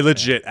 Yeah. I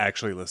legit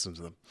actually listen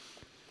to them.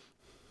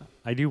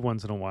 I do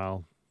once in a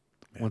while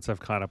once I've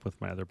caught up with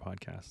my other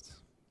podcasts.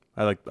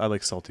 I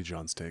like Salty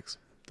John's takes.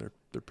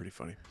 They're pretty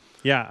funny.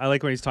 Yeah, I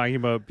like when he's talking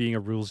about being a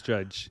rules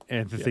judge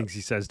and the things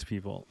he says to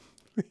people.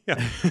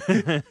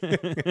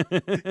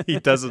 He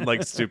doesn't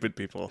like stupid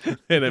people,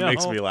 and it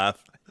makes No. me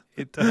laugh.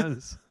 It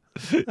does.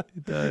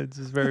 It does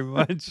just very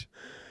much.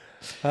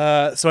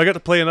 So I got to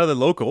play another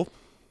local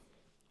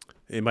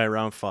in my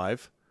round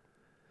 5.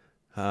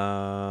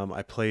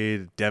 I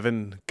played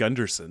Devin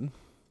Gunderson.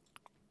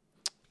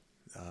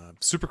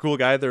 Super cool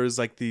guy. There was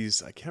like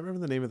these, I can't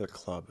remember the name of their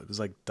club. It was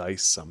like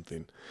Dice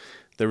something.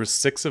 There was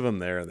 6 of them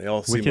there, and they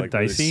all seemed Wicked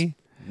like Dicey?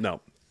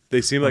 No,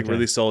 they seemed like Okay.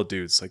 really solid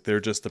dudes. Like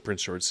they're just the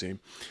Prince George team.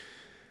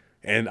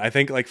 And I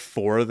think like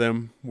 4 of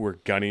them were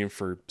gunning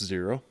for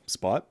 0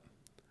 spot.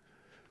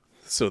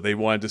 So they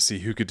wanted to see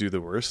who could do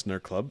the worst in their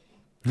club,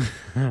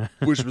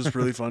 which was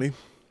really funny.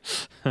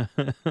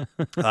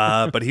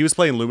 But he was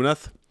playing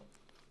Lumineth,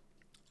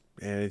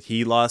 and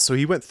he lost. So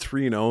he went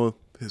 3-0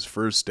 his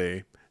first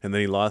day, and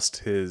then he lost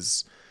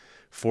his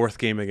 4th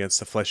game against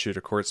the Flesh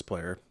Eater Courts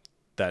player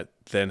that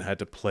then had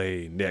to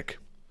play Nick,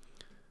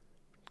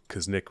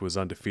 because Nick was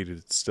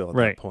undefeated still at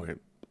Right. that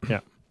point.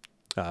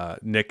 Yeah.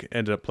 Nick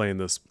ended up playing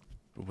this.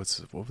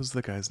 What was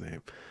the guy's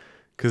name?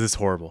 Because it's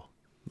horrible.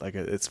 Like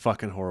it's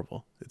fucking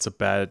horrible. It's a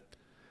bad.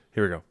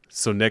 Here we go.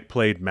 So Nick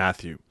played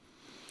Matthew.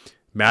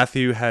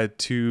 Matthew had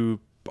 2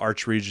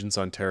 Archregions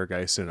on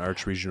Terrorgeist and an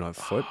Archregion on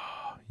foot,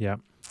 Yeah.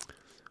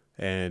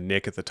 and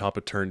Nick at the top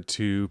of turn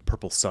 2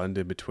 Purple Sunned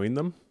in between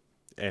them,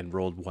 and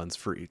rolled 1s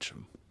for each of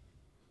them.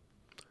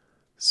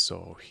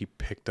 So he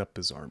picked up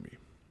his army.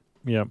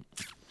 Yep.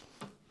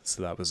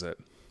 So that was it.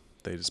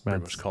 They just pretty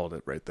That's- much called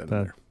it right then that-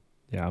 and there.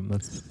 Yeah.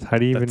 That's how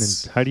do you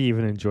That's-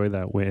 even enjoy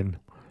that win?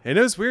 And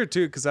it was weird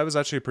too, because that was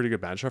actually a pretty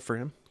good matchup for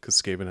him. Because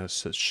Skaven has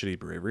such shitty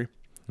bravery,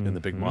 and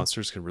the big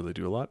monsters can really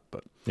do a lot.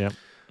 But Yep.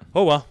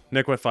 oh well,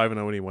 Nick went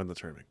 5-0 and he won the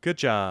tournament. Good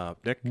job,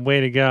 Nick.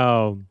 Way to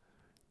go.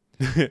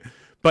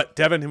 But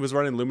Devin, he was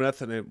running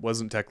Lumineth, and it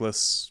wasn't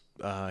techless.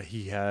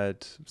 He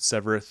had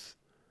Severith.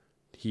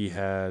 He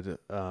had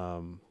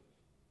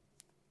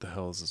the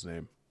hell is his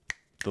name?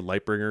 The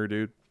Lightbringer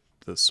dude,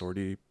 the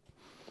Swordy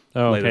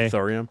Oh, Light okay. of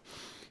Thorium.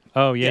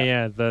 Oh yeah,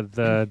 Yeah.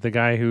 yeah. The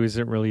guy who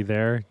isn't really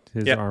there.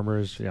 His Yep. armor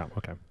is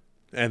okay.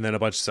 And then a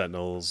bunch of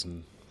Sentinels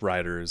and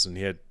Riders, and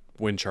he had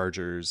Wind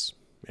Chargers,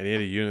 and he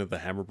had a unit of the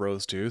Hammer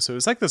Bros too. So it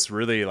was like this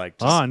really like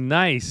just, Oh,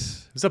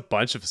 nice. there's a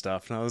bunch of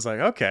stuff, and I was like,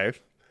 okay.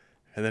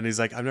 And then he's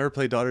like, I've never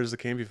played Daughters of the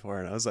King before,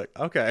 and I was like,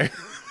 okay.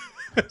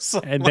 So,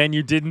 And then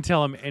you didn't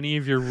tell him any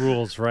of your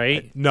rules,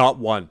 right? not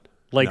one.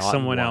 Like Not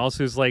someone one. else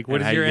who's like, "What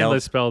And does I your yelled-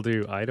 endless spell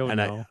do?" I don't And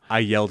know. I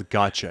yelled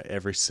gotcha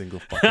every single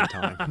fucking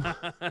time.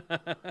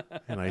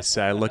 And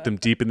I looked him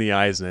deep in the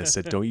eyes and I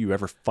said, don't you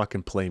ever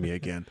fucking play me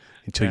again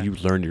until Yeah. you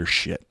learn your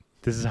shit.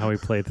 This is how we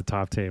play at the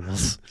top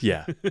tables.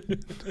 Yeah.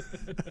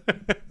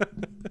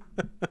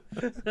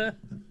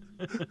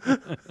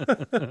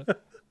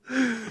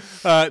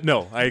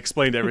 No, I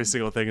explained every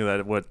single thing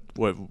that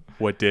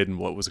what did and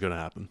what was going to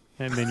happen.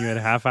 And then you had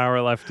a half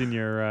hour left in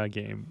your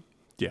game.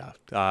 Yeah.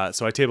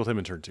 So I tabled him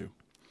in turn 2.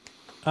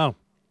 Oh.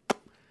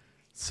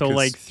 So 'Cause-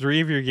 like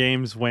 3 of your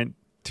games went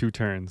 2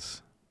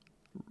 turns.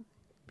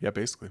 Yeah,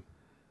 basically.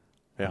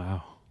 Yeah.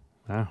 Wow.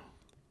 Wow.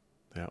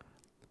 Yeah.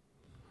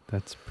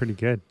 That's pretty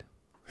good.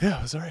 Yeah,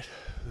 it was all right.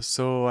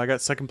 So I got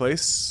 2nd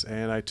place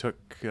and I took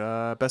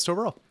best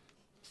overall.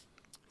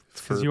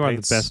 Because For you are the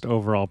paints- best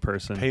overall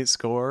person. paint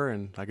score,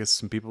 and I guess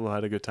some people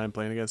had a good time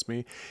playing against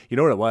me. You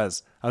know what it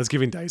was? I was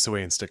giving dice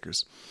away and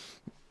stickers,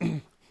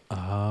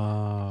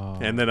 Oh.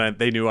 and then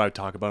they knew I would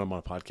talk about them on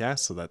a podcast,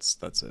 so that's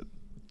it.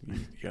 You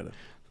gotta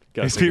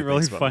It'd say be good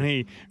really things about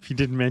me. funny if you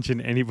didn't mention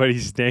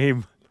anybody's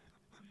name.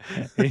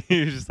 And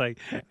you're just like,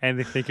 and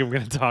they think I'm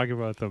going to talk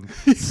about them.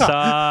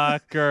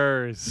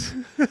 Suckers.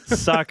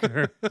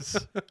 Suckers.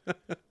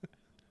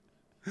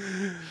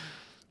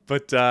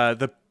 But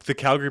the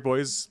Calgary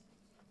boys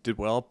did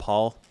well.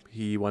 Paul,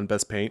 he won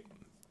best paint.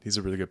 He's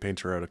a really good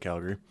painter out of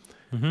Calgary.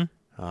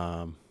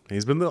 Mm-hmm.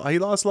 He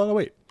lost a lot of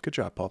weight. Good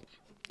job, Paul.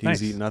 He Nice.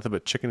 was eating nothing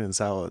but chicken and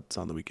salads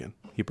on the weekend.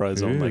 He brought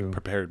his own Ooh. like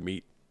prepared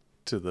meat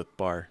to the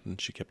bar,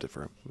 and she kept it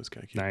for him. It was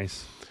kind of cute.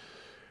 Nice.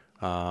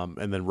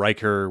 And then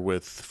Riker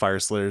with Fire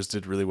Slayers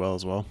did really well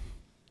as well.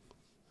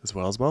 As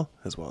well.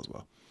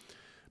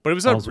 But it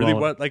was a All's really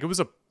well. it was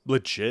a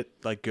legit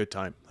like good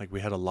time. Like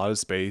we had a lot of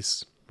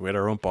space. We had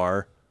our own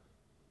bar.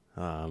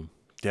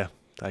 Yeah,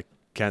 I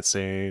can't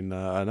say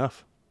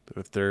enough.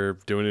 If they're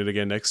doing it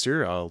again next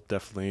year, I'll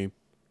definitely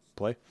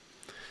play.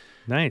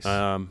 Nice.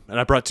 And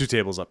I brought 2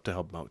 tables up to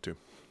help them out too.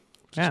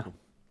 which is Yeah. cool.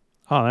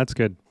 Oh, that's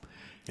good.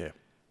 Yeah.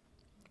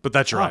 But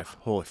that drive,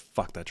 holy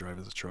fuck, that drive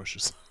is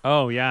atrocious.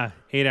 Oh yeah,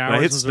 8 I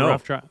hours hit was snow. a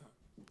rough drive.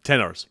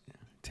 10 hours.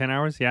 10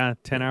 hours? Yeah,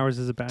 10 hours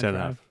is a bad 10 and a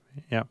drive.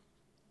 Yeah.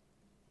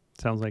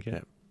 Sounds like it. Yeah.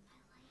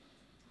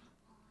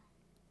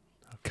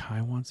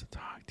 Kai wants to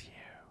talk to you.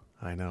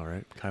 I know,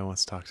 right? Kai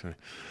wants to talk to me.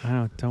 I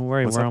know. Don't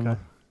worry. What's we're up, Kai?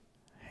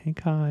 Hey,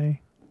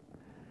 Kai.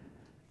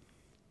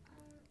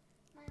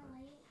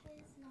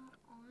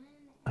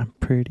 I'm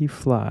pretty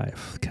fly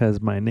because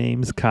my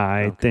name's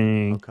Kai. Okay.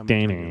 Ding, I'll come and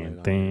ding, turn you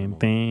right ding, on.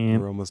 ding,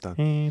 We're almost done.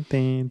 ding,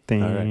 ding,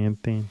 ding, All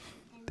right. ding.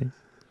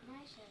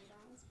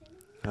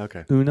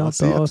 Okay. Uno, I'll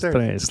see you dos, upstairs.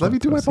 tres. Just let me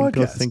do my cuatro,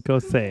 podcast. cinco,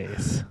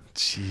 seis.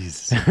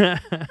 Jeez.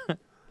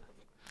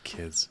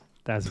 Kids.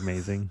 That's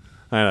amazing.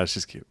 I know,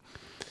 she's cute.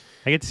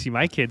 I get to see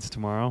my kids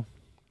tomorrow.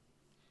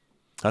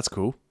 That's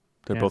cool.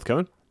 They're Yeah. both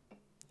coming?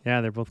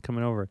 Yeah, they're both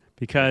coming over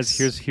because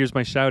Nice. here's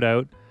my shout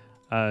out.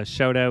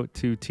 Shout out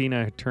to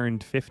Tina, who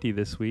turned 50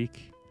 this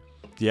week.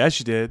 Yeah,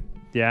 she did.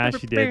 Yeah,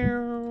 she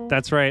did.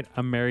 That's right.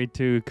 I'm married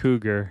to a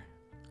cougar.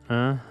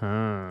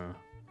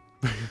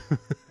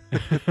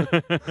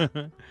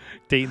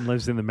 Dayton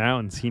lives in the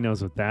mountains. He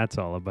knows what that's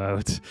all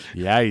about.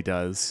 Yeah, he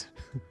does.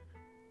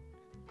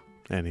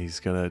 And he's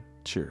going to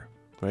cheer.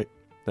 Right?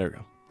 There we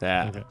go.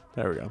 Yeah. Okay.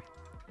 There we go.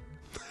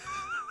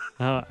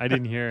 Oh, I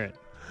didn't hear it.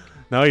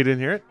 No, you didn't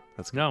hear it?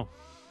 That's good. No.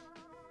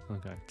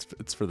 Okay.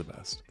 It's for the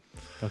best.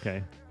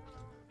 Okay.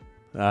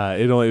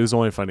 It was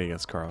only funny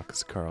against Carl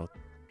because Carl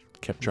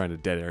kept trying to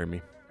dead air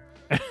me.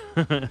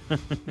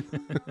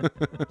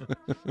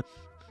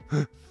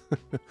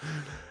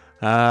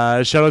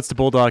 Shout outs to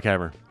Bulldog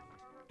Hammer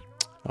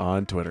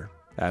on Twitter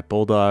at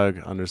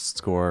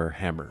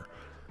Bulldog_Hammer.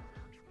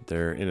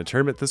 They're in a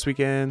tournament this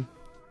weekend,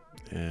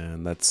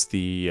 and that's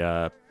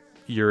the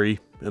Yuri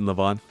and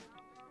Levon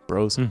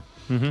bros,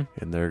 Mm-hmm.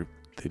 and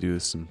they do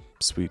some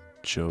sweet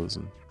shows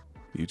and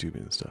YouTubing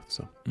and stuff.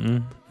 So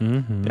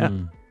Mm-hmm. Yeah.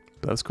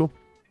 that's cool.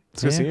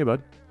 It's good Yeah. seeing you,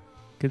 bud.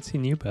 Good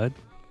seeing you, bud.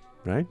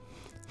 Right?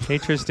 Hey,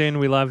 Tristan,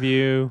 we love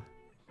you.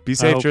 Be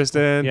safe, hope-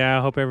 Tristan. Yeah,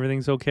 I hope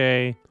everything's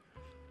okay.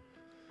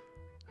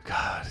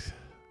 God,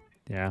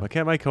 Yeah. why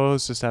can't my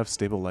co-hosts just have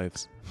stable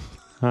lives?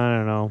 I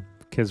don't know.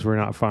 Because we're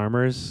not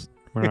farmers.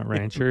 We're not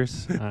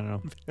ranchers. I don't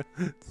know.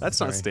 That's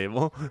Sorry. not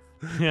stable.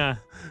 Yeah.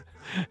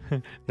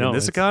 In this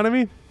it's-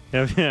 economy?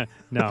 Yeah.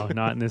 No,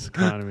 not in this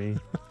economy.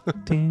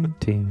 Love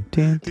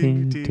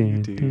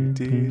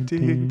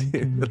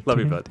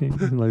you, bud.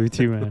 Love you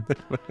too, man.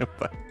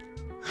 Bye.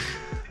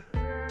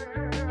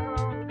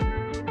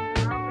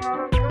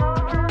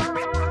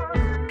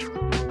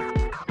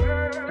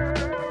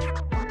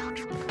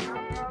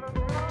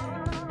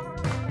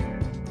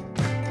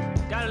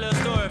 Got a little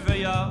story for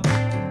y'all.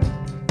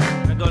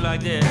 I go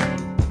like this.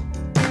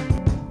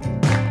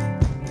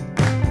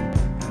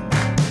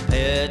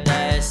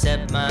 Paradise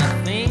at my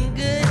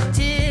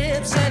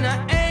fingertips, and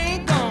I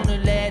ain't gonna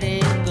let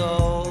it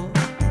go.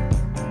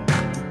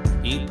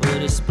 You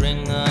put a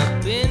spring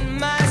up in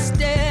my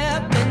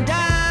step, and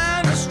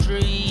down the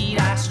street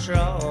I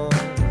stroll.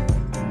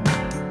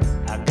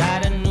 I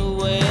got a new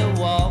way of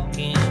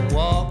walking,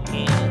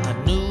 a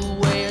new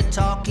way of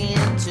talking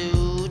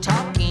to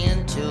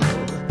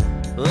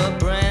a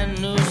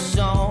brand new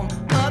song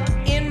up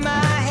in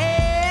my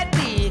head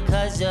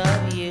because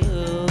of you.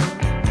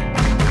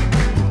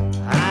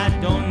 I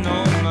don't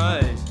know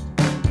much,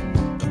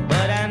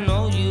 but I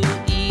know you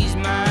ease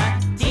my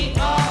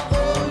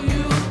TROUBLE.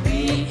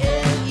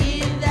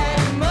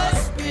 That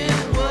must be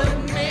what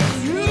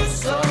makes you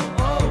so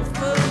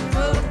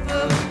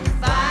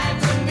fine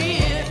to me.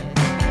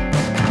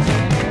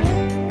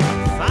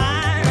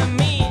 Fine to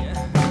me.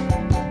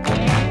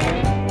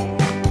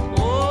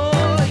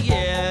 Oh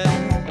yeah.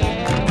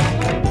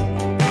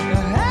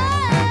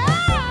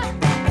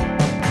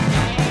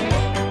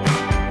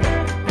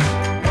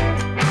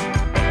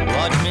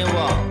 Watch me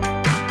walk.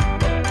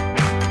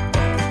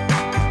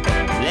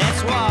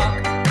 Let's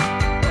walk.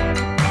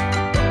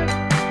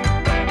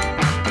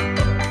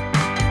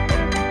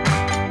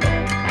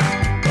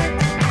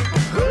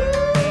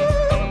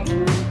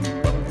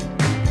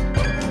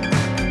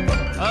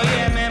 Oh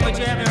yeah, man, but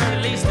you haven't heard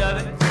the least of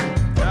it.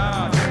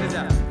 Oh, check this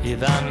out.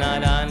 If I'm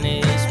not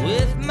honest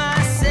with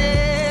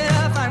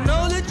myself, I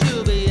know that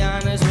you'll be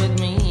honest with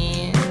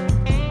me.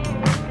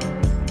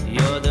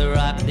 You're the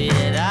rock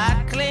that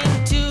I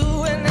cling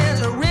to, and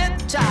there's a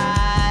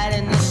riptide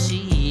in the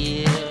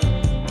sea.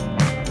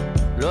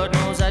 Lord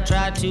knows I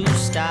tried to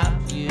stop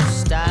you,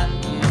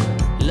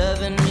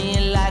 loving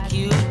me like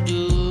you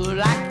do,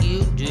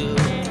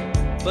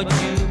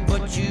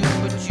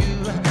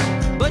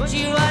 But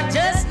you